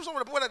sometimes you see some of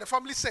the people that the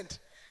family sent.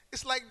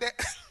 It's like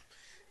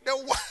the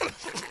one.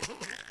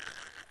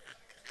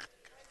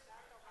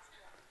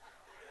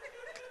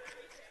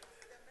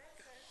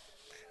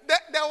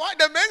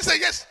 The men say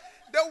yes.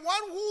 The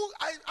one who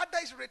either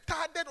is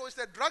retarded or is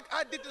a drug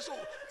addict, so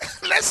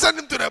let's send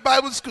him to the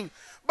Bible school.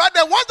 But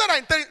the ones that are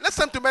intelligent, let's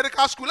send him to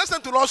medical school, let's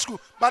send him to law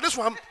school. But this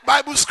one,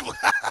 Bible school.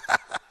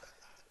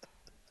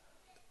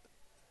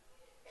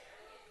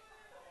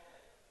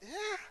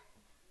 Yeah.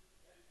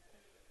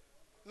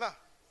 Now,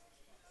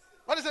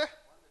 what is it?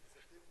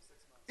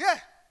 Yeah,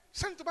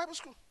 send him to Bible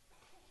school.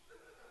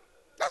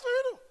 That's what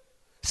you do.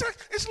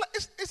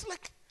 It's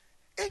like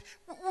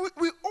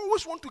we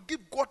always want to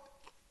give God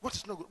what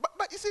is not good.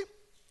 But you see,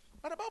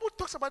 but the Bible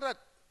talks about that.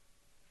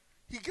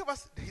 He gave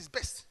us his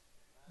best,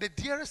 the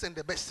dearest and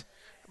the best.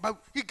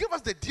 But he gave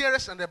us the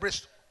dearest and the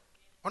best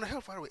on a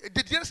hell far away.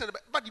 The dearest and the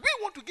best. But we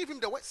want to give him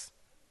the worst.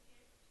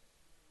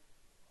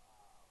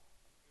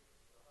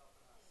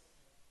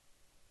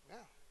 Yeah.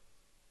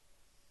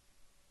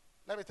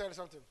 Let me tell you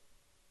something.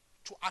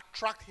 To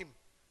attract him.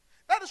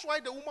 That is why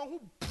the woman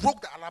who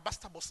broke the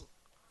alabaster bottle,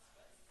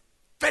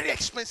 very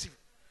expensive.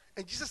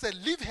 And Jesus said,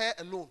 leave her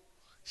alone.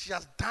 She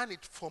has done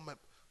it from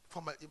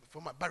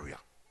a barrier.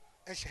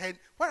 And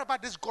wherever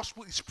this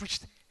gospel is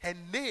preached, her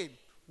name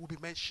will be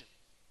mentioned.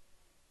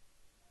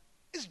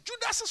 It's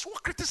Judas who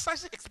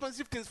criticizes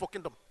expensive things for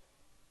kingdom.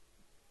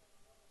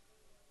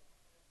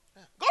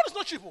 Yeah. God is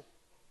not cheap.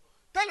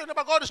 Tell your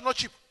neighbor, God is not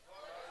cheap.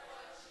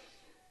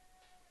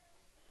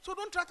 So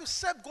don't try to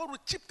serve God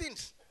with cheap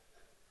things.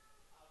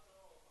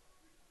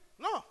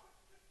 No.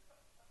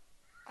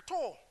 At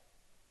all.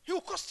 He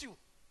will cost you.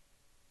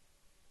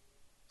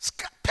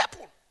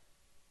 Purple.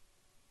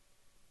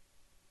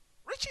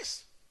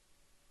 Riches.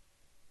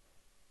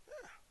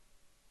 Yeah.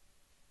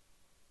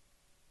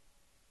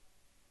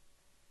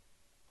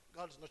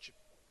 God is not cheap.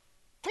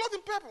 Cloth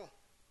in purple.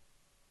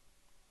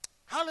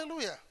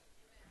 Hallelujah.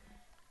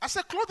 I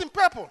said cloth in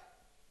purple.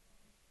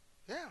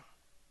 Yeah.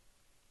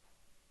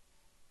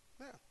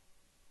 Yeah.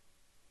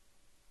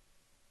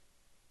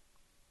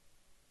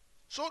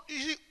 So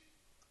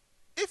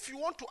if you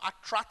want to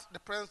attract the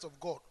presence of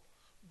God,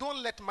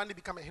 don't let money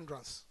become a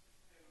hindrance.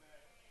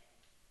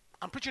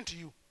 I'm preaching to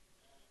you.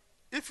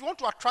 If you want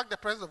to attract the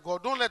presence of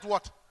God, don't let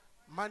what?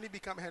 Money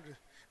become a hindrance.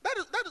 That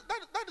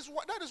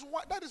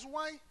is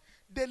why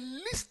the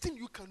least thing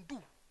you can do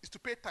is to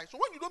pay tithe. So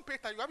when you don't pay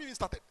tithe, you haven't even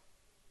started.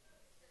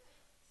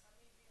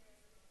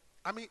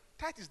 I mean,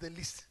 tithe is the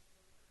least.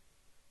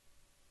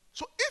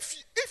 So if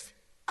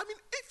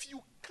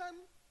you can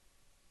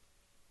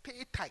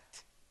pay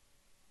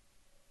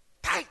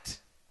tithe,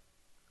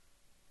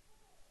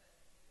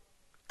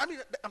 I mean,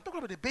 I'm talking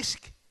about the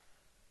basic,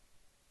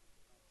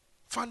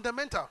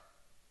 fundamental.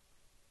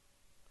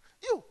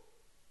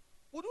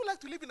 Would you like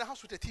to live in a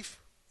house with a thief?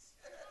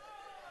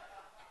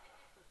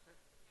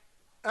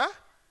 Huh?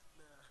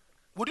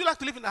 Would you like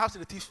to live in a house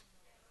with a thief?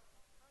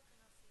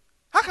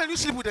 How can you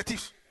sleep with a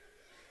thief?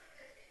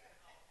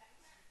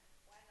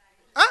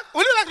 Huh?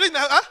 Would you like to live in a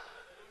house? Huh?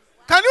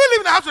 Can you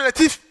live in a house with a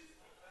thief?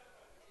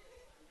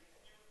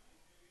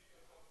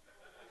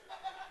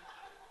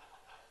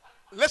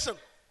 Listen,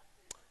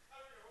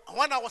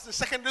 when I was in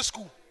secondary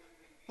school,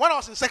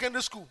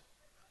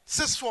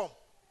 sixth form,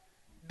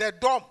 the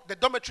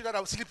dormitory that I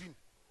was sleeping,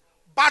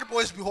 bad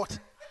boys be hot.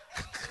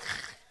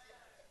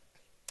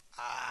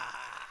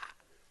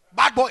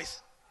 Bad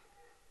boys.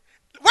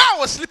 Where I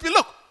was sleeping,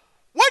 look,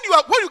 when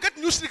you get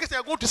new sneakers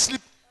and you go to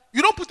sleep,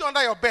 you don't put it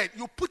under your bed.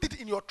 You put it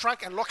in your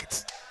trunk and lock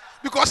it.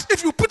 Because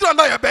if you put it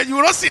under your bed, you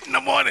will not see it in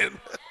the morning.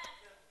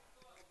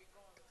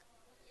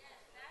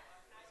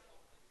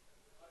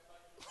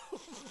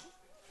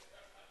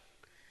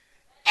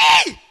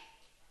 Hey!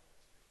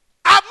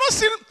 I've not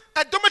seen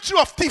a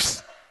dormitory of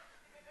thieves.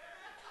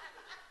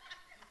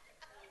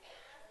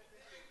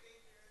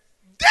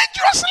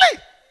 Dangerously.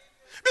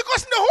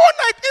 Because in the whole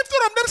night,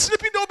 instead of them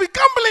sleeping, they will be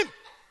gambling.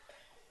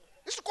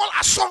 It's called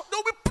assault. They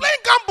will be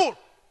playing gamble.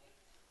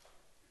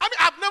 I mean,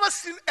 I've never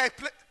seen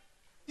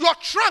your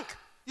trunk.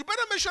 You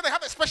better make sure they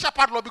have a special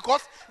padlock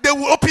because they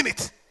will open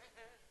it.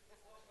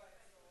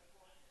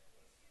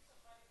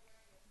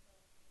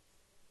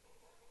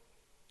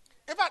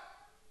 In fact,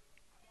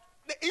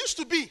 it used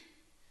to be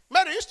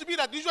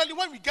that usually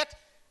when we get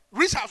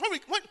rich house,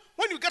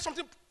 when you get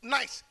something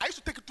nice, I used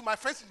to take it to my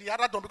friends in the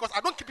other dorm because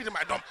I don't keep it in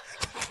my dorm.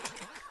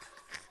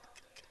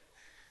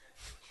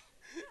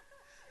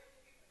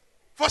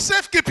 For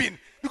safekeeping.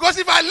 Because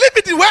if I leave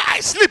it where I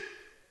sleep,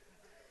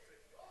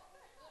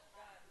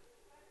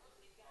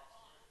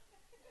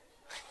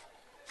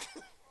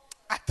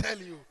 I tell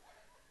you,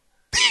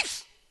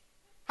 thieves,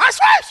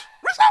 housewives,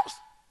 rich house,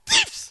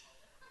 thieves.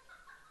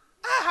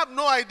 I have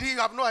no idea. You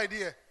have no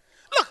idea.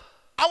 Look,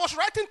 I was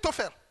writing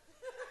TOEFL.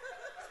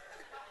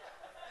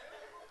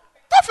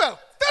 TOEFL,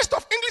 test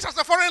of English as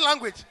a foreign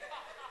language.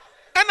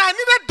 And I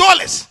needed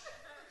dollars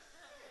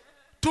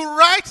to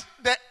write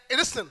the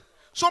listen.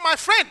 So my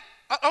friend,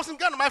 I was in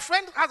Ghana, my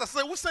friend has a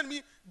son who sent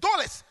me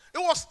dollars. It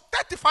was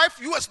 $35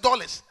 US.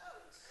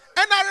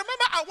 And I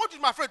remember I went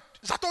with my friend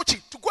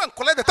Zatochi to go and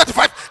collect the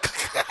 35.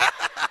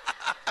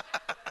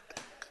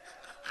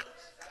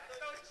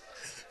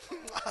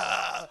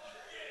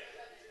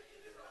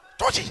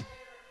 Tochi.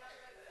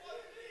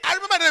 I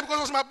remember that because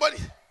it was my buddy.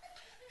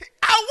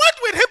 I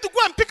went with him to go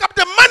and pick up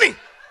the money.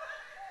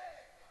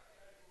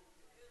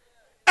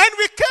 And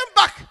we came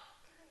back.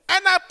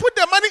 And I put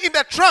the money in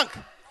the trunk.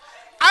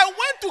 I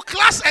went to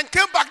class and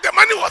came back. The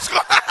money was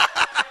gone.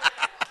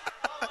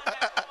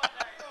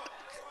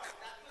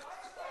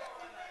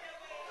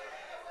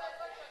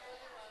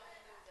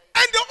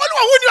 And the only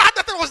one who knew at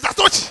that time was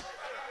Zatochi.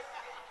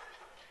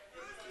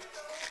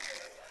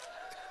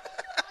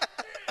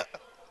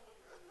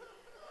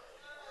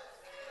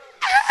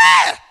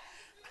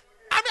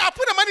 I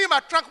put the money in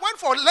my trunk, went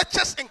for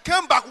lectures and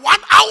came back 1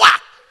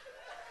 hour.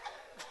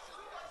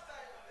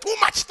 Too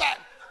much time.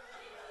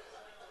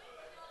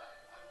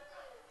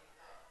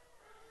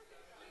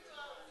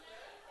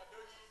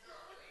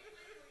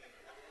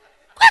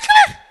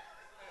 Quickly.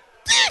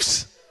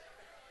 Thieves.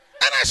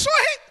 And I saw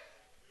him.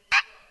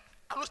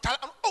 I know Charlie.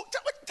 Oh,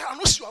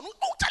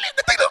 Charlie,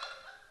 the thing.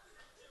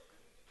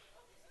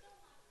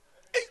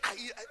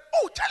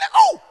 Oh, Charlie.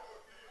 Oh.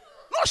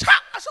 No, sir.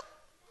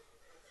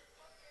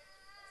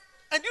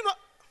 And you know,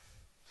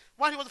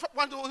 he was the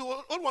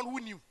only one who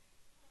knew.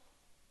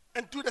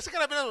 And to the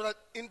second evidence was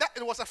that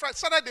it was a Friday,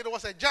 Saturday there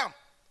was a jam.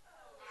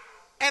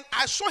 And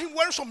I saw him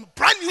wearing some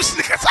brand new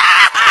sneakers.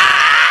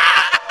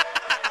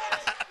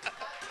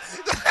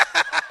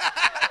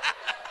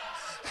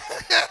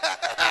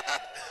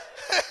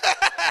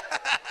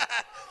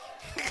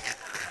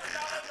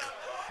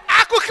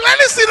 I could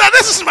clearly see that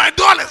this is my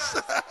dollars.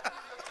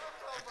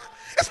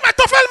 It's my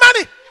TOEFL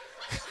money.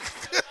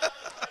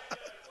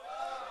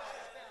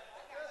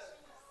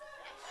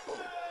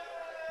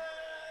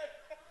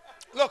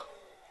 Look,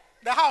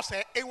 the house,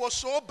 it was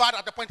so bad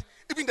at the point,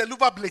 even the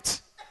louver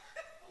blades.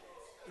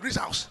 Rich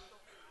house.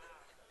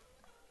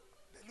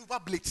 The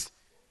louver blades.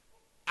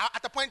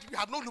 At the point, we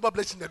have no louver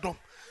blades in the dorm.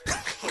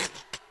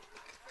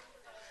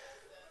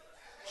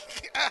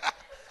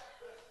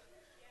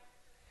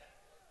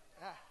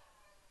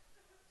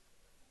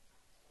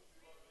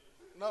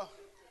 No.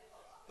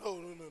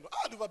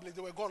 Our louver blades,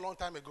 they were gone a long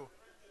time ago.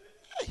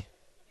 Hey.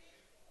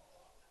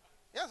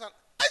 Yes,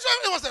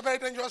 it was a very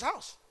dangerous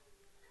house.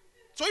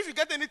 So if you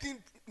get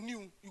anything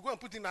new, you go and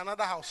put it in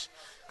another house.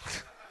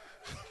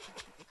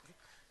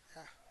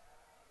 Yeah.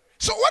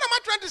 So what am I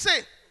trying to say?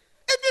 Even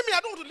me, I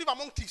don't want to live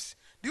among thieves.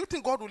 Do you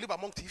think God will live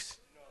among thieves?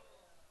 No.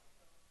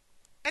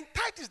 And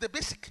tithe is the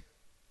basic.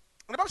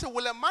 And the Bible says,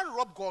 will a man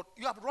rob God?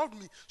 You have robbed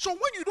me. So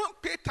when you don't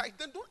pay tithe,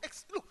 then don't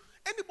look.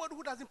 Anybody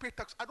who doesn't pay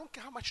tax, I don't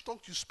care how much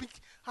tongues you speak,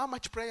 how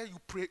much prayer you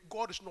pray,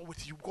 God is not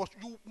with you because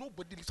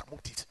nobody lives among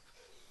thieves.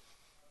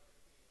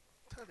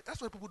 That's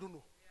what people don't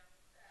know.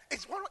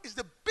 It's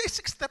the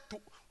basic step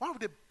to one of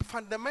the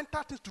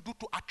fundamental things to do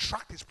to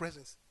attract his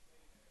presence.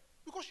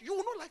 Because you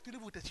will not like to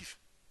live with a thief.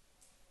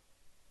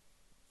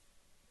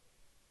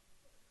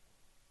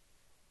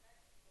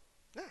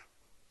 Yeah.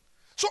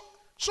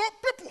 So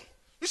people,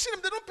 you see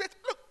them, they don't pay.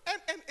 Look,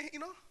 and you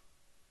know,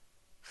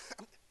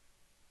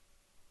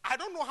 I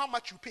don't know how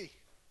much you pay.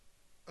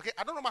 Okay,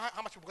 I don't know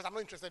how much because I'm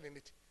not interested in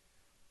it.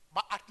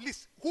 But at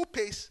least who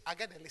pays, I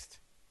get the list.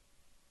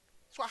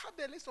 So I have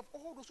the list of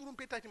all those who don't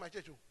pay tithe in my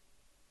church.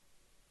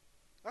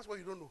 That's what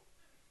you don't know.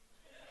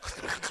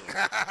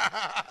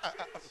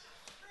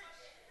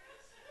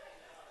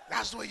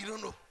 That's what you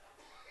don't know.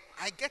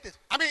 I get it.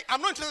 I mean,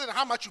 I'm not interested in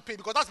how much you pay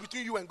because that's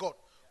between you and God.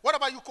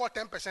 Whatever you call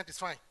 10% is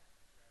fine.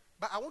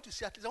 But I want to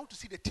see, at least I want to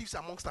see the thieves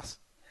amongst us.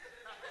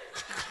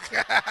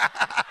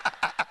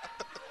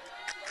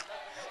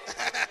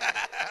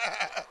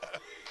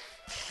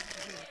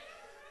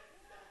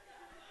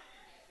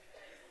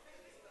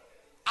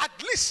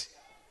 At least.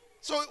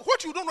 So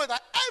what you don't know is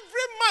that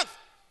every month,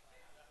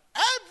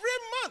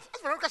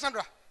 that's for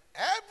Cassandra,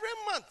 every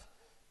month,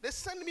 they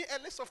send me a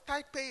list of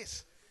tithe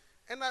payers.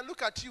 And I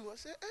look at you and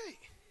say, hey.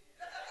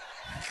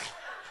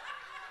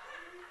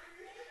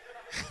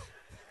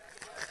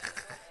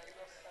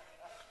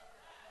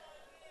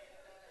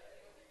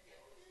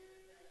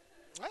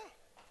 Yeah,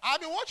 I've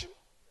been watching.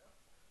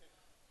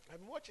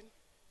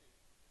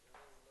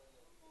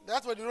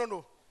 That's what you don't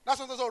know. That's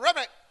what so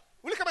Reverend,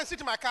 will you come and sit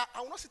in my car?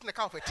 I will not sit in the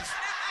car for a thief.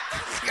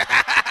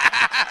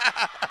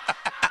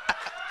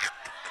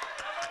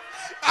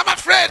 I'm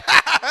afraid.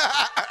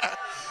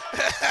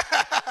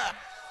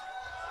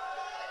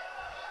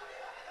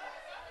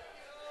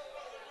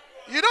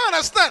 You don't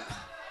understand.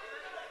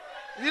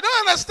 You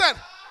don't understand.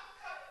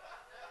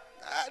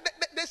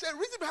 There's a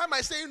reason behind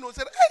my saying no.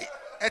 Said, hey,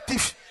 a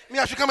thief. Me,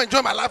 I should come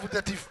enjoy my life with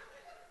a thief.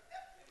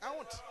 I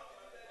won't.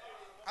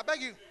 I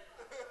beg you.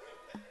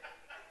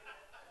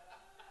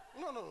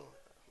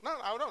 No,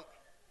 I don't.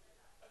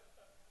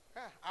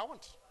 Yeah, I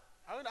won't.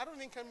 I don't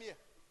even come here.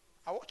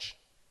 I watch.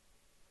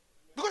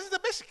 Because it's the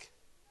basic.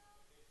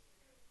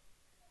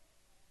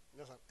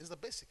 It's the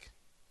basic.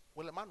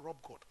 Will a man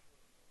rob God?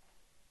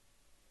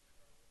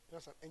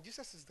 And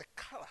Jesus is the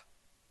color.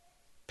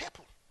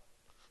 Purple.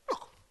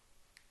 Look.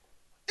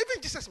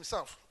 Even Jesus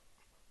himself.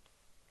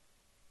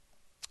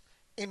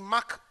 In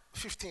Mark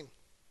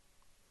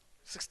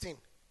 15:16.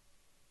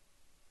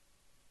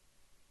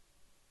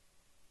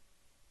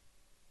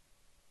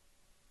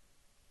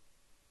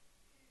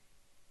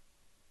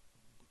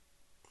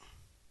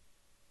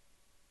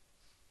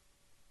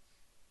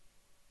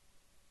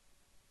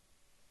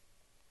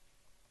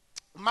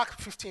 Mark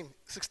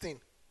 15:16.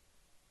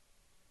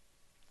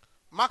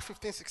 Mark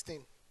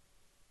 15:16.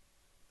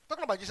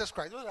 Talking about Jesus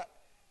Christ.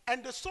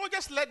 And the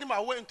soldiers led him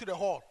away into the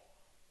hall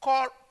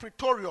called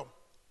Praetorium.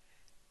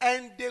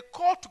 And they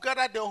called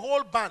together the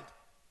whole band.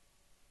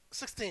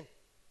 16.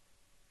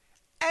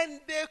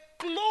 And they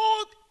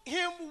clothed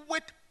him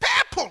with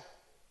purple.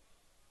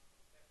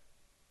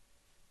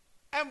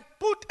 And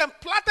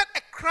planted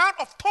a crown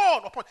of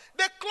thorn upon.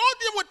 They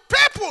clothed him with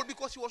purple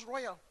because he was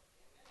royal.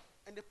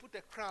 And they put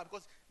a crown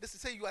because this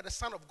is say you are the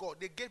son of God.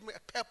 They gave me a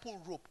purple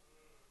robe.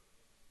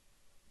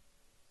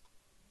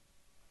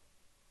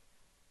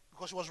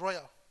 Because he was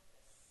royal.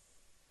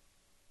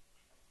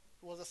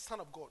 He was the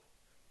son of God.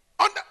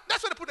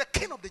 That's why they put the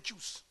king of the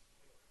Jews.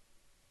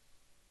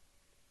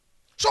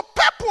 So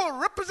purple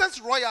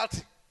represents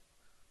royalty.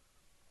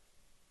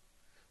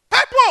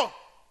 Purple,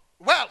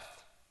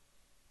 wealth.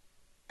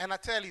 And I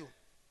tell you,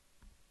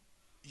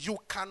 you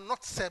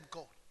cannot serve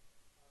God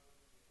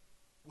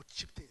with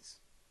cheap things.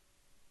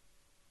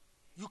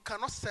 You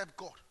cannot serve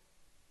God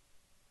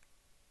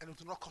and it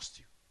will not cost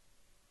you.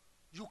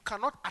 You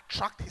cannot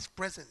attract his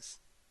presence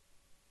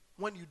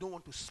when you don't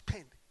want to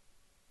spend.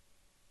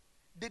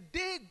 The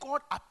day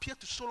God appeared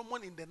to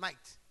Solomon in the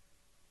night,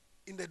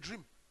 in the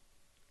dream,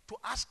 to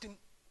ask him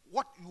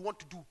what you want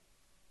to do,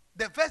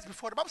 the verse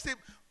before, the Bible says,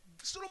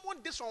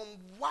 Solomon did some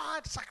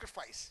wild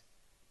sacrifice.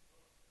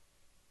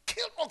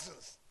 Killed oxen.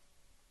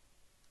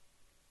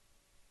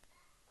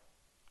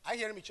 Are you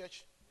hearing me,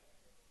 church?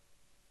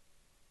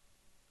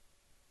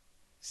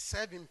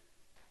 Serve him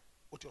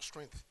with your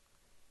strength.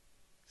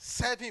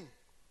 Serve him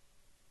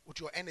with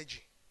your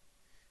energy.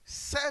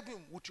 Serve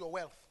him with your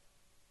wealth.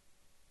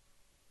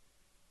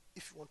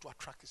 If you want to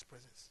attract his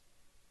presence.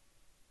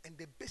 And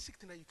the basic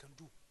thing that you can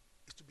do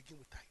is to begin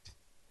with tithe.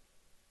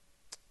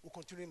 We'll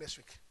continue next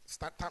week.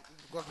 Start time.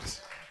 God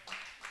bless.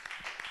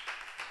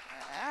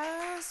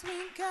 As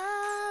we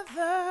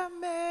gather,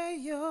 may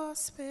your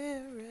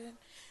spirit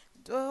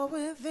dwell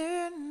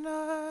within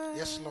us.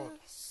 Yes, Lord.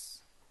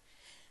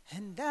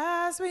 And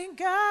as we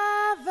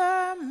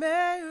gather,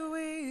 may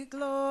we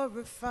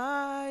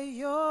glorify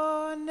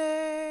your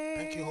name.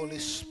 Thank you, Holy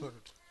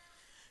Spirit.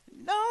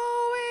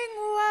 Knowing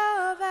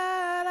well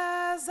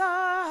that as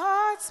our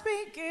hearts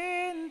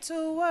begin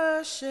to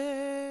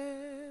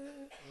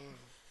worship,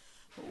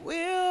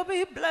 we'll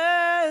be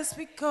blessed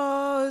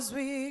because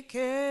we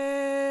came.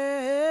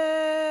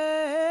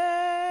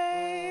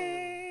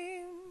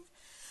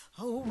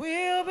 Oh,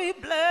 we'll be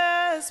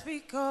blessed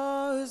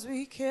because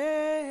we came.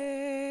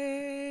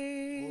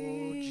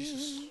 Oh,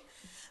 Jesus.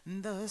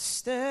 The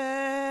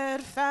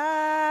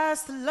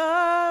steadfast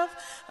love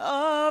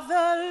of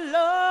the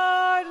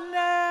Lord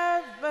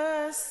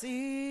never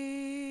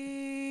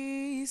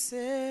ceases.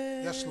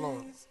 Yes,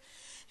 Lord.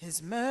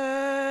 His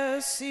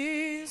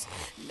mercies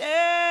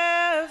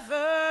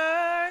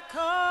never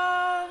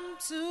come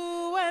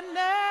to an end.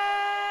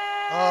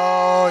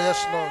 Oh,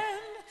 yes, Lord.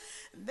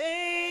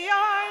 They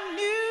are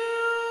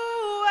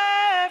new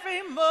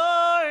every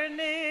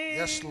morning.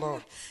 Yes,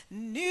 Lord.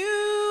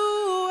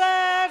 New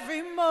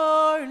every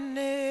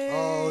morning.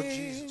 Oh,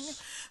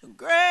 Jesus.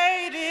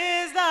 Great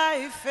is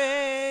thy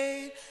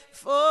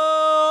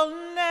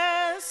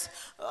faithfulness,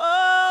 O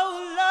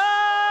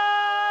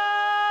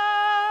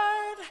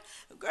Lord.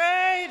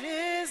 Great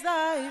is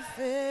thy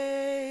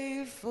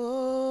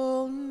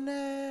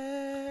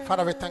faithfulness.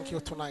 Father, we thank you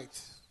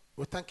tonight.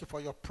 We thank you for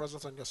your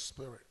presence and your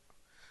spirit.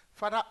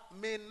 Father,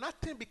 may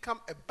nothing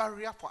become a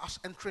barrier for us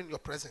entering your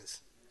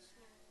presence.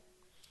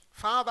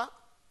 Father,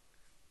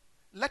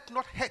 let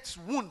not hurts,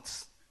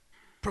 wounds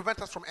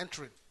prevent us from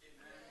entering.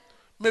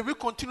 May we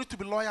continue to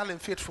be loyal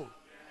and faithful.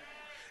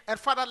 And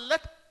Father,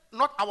 let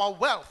not our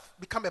wealth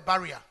become a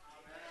barrier.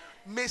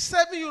 May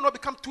serving you not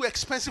become too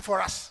expensive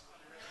for us.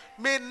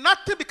 May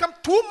nothing become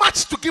too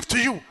much to give to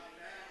you.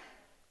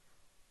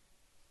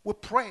 We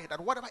pray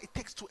that whatever it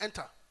takes to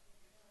enter,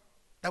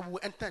 that we will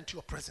enter into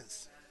your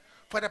presence.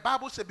 For the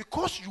Bible says,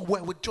 because you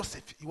were with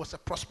Joseph, he was a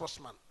prosperous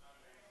man.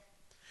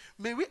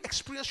 May we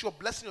experience your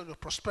blessing and your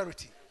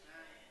prosperity.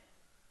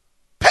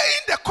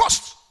 Paying the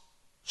cost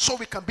so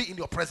we can be in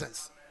your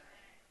presence.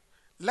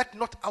 Let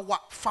not our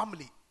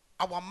family,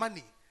 our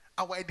money,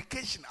 our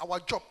education, our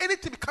job,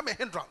 anything become a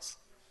hindrance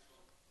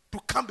to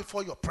come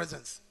before your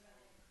presence.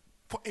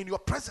 For in your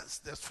presence,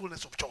 there's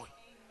fullness of joy. Amen.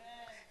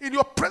 In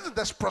your presence,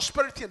 there's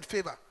prosperity and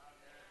favor.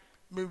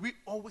 May we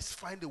always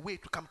find a way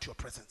to come to your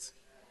presence.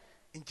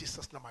 In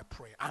Jesus' name I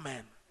pray.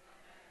 Amen.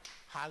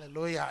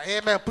 Hallelujah.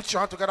 Amen. Put your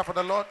hand together for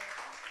the Lord.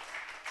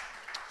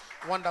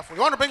 Wonderful.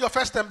 You want to bring your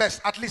first and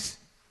best, at least.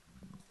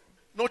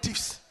 No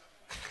thieves.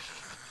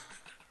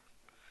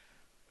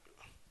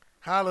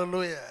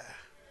 Hallelujah.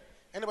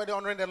 Anybody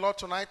honoring the Lord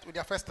tonight with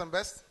their first and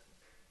best?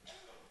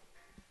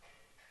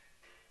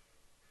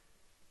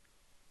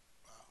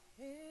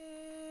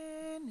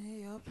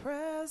 In your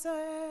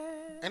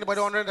presence.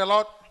 Anybody honoring the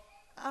Lord?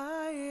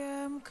 I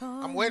am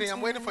content.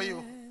 I'm waiting for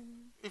you.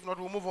 If not,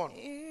 we'll move on.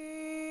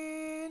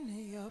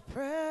 In your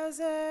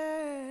presence.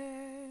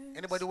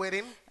 Anybody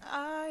waiting?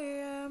 I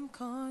am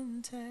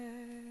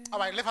content. All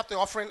right, lift up the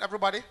offering,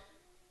 everybody.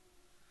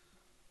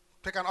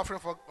 Take an offering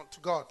to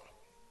God.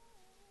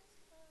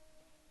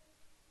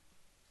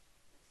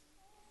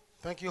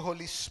 Thank you,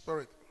 Holy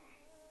Spirit.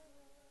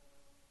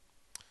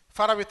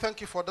 Father, we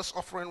thank you for this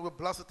offering. We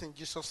bless it in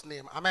Jesus'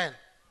 name. Amen.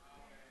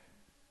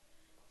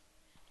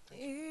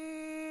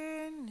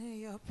 In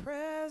your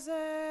presence,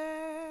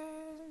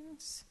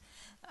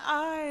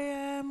 I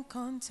am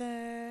content,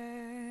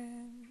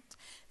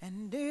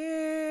 and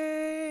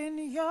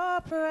in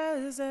your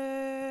presence,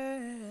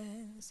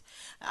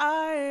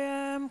 I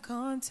am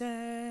content,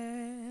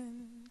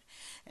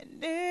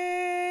 and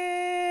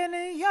in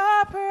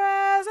your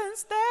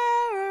presence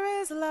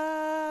there is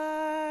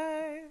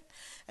life,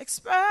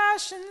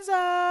 expressions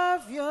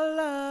of your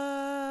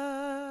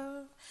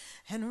love,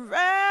 and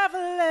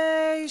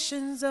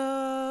revelations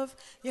of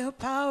your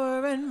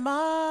power and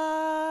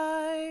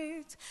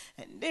might.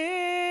 And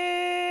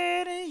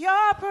in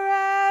your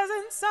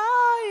presence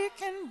I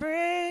can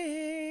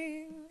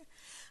bring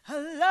a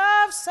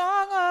love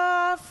song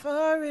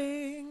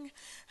offering.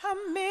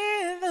 I'm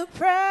in the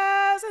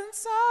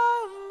presence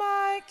of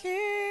my King.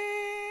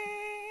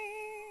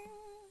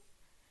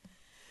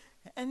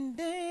 And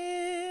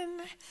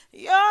in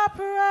your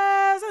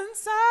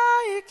presence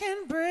I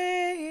can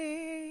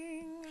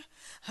bring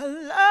a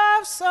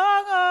love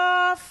song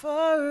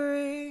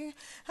offering.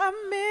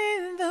 I'm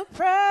in the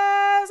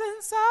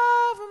presence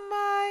of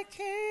my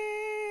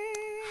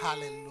King.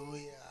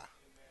 Hallelujah.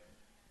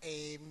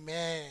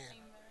 Amen.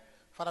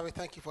 Father, we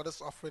thank you for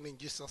this offering in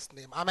Jesus'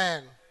 name.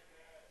 Amen.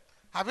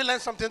 Have you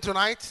learned something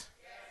tonight? Yes.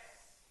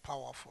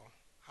 Powerful.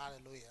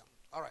 Hallelujah.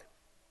 All right.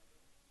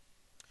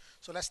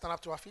 So let's stand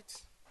up to our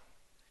feet.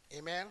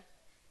 Amen.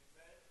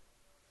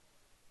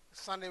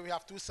 Sunday we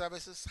have 2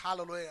 services.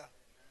 Hallelujah.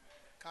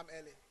 Come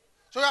early.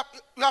 So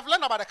you have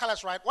learned about the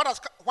colors, right? What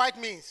does white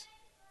means?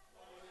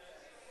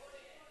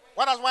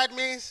 What does white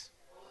means?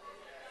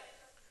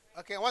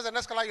 Okay, what's the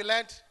next color you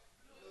learned?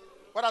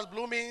 What does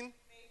blue mean?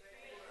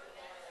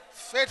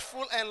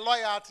 Faithful and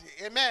loyalty.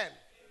 Amen.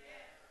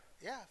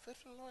 Yeah,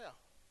 faithful and loyal.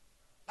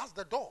 That's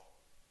the door.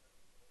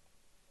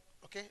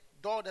 Okay,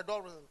 door, the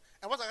door.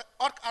 And what's the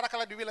other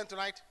color do we learn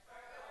tonight?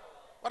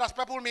 What does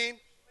purple mean?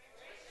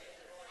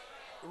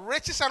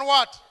 Riches and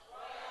what?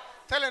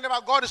 Tell your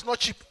neighbor, God is not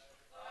cheap.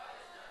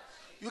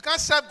 You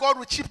can't serve God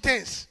with cheap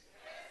things.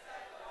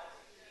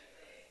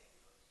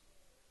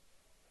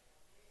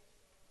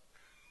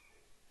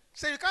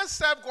 Say you can't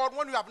serve God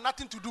when you have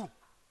nothing to do.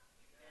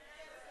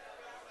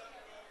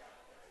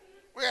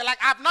 We're like,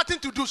 I have nothing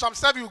to do, so I'm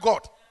serving you,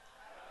 God.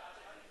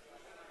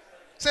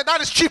 Say,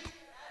 that is cheap.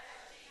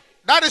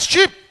 That is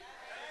cheap.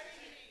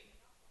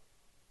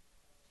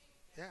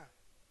 Yeah.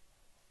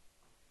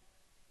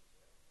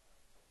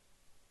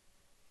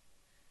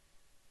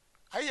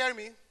 Are you hearing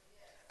me?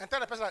 And tell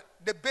the person that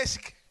the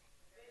basic,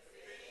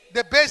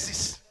 the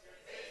basis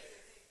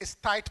is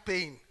tight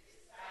paying.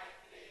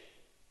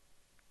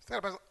 Tell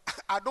the person,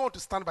 I don't want to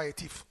stand by a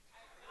thief.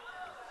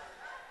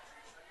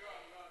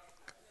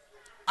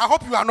 I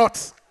hope you are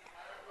not.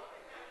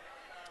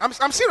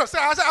 I'm serious.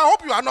 I said, I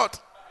hope you are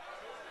not.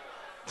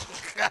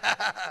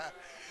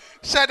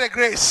 Share the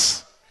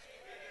grace.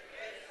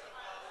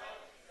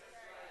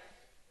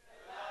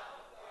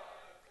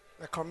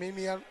 The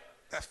communion,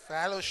 the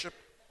fellowship,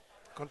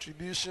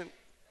 contribution,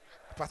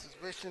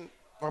 participation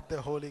of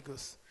the Holy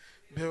Ghost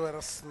be with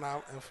us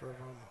now and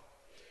forevermore.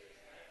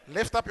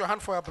 Lift up your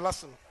hand for a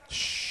blessing.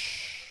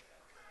 Shh.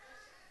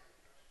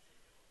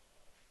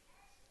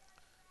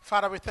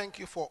 Father, we thank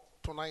you for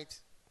tonight.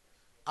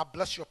 I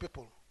bless your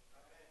people.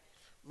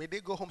 May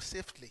they go home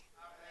safely.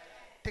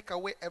 Take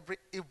away every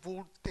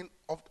evil thing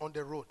on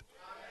the road.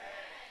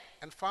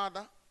 And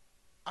Father,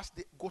 as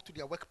they go to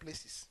their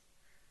workplaces,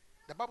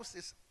 the Bible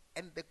says,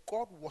 and the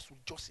God was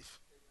with Joseph.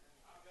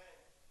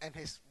 And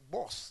his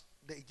boss,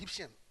 the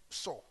Egyptian,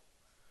 saw.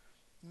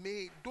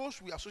 May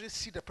those we associate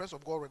see the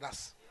presence of God with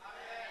us.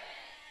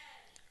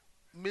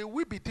 May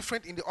we be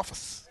different in the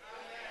office.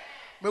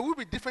 May we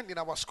be different in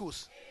our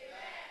schools.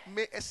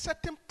 May a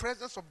certain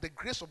presence of the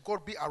grace of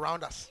God be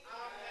around us.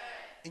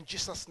 In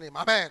Jesus' name.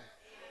 Amen.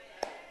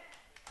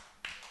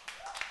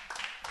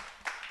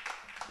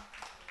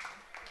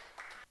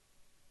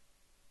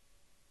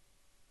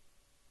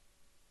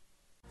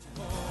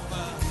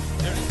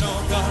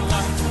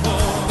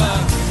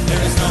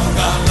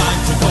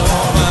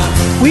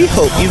 We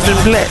hope you've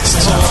been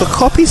blessed. For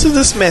copies of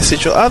this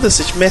message or other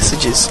such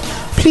messages,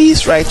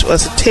 please write to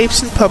us at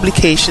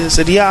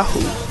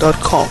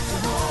tapesandpublications@yahoo.com.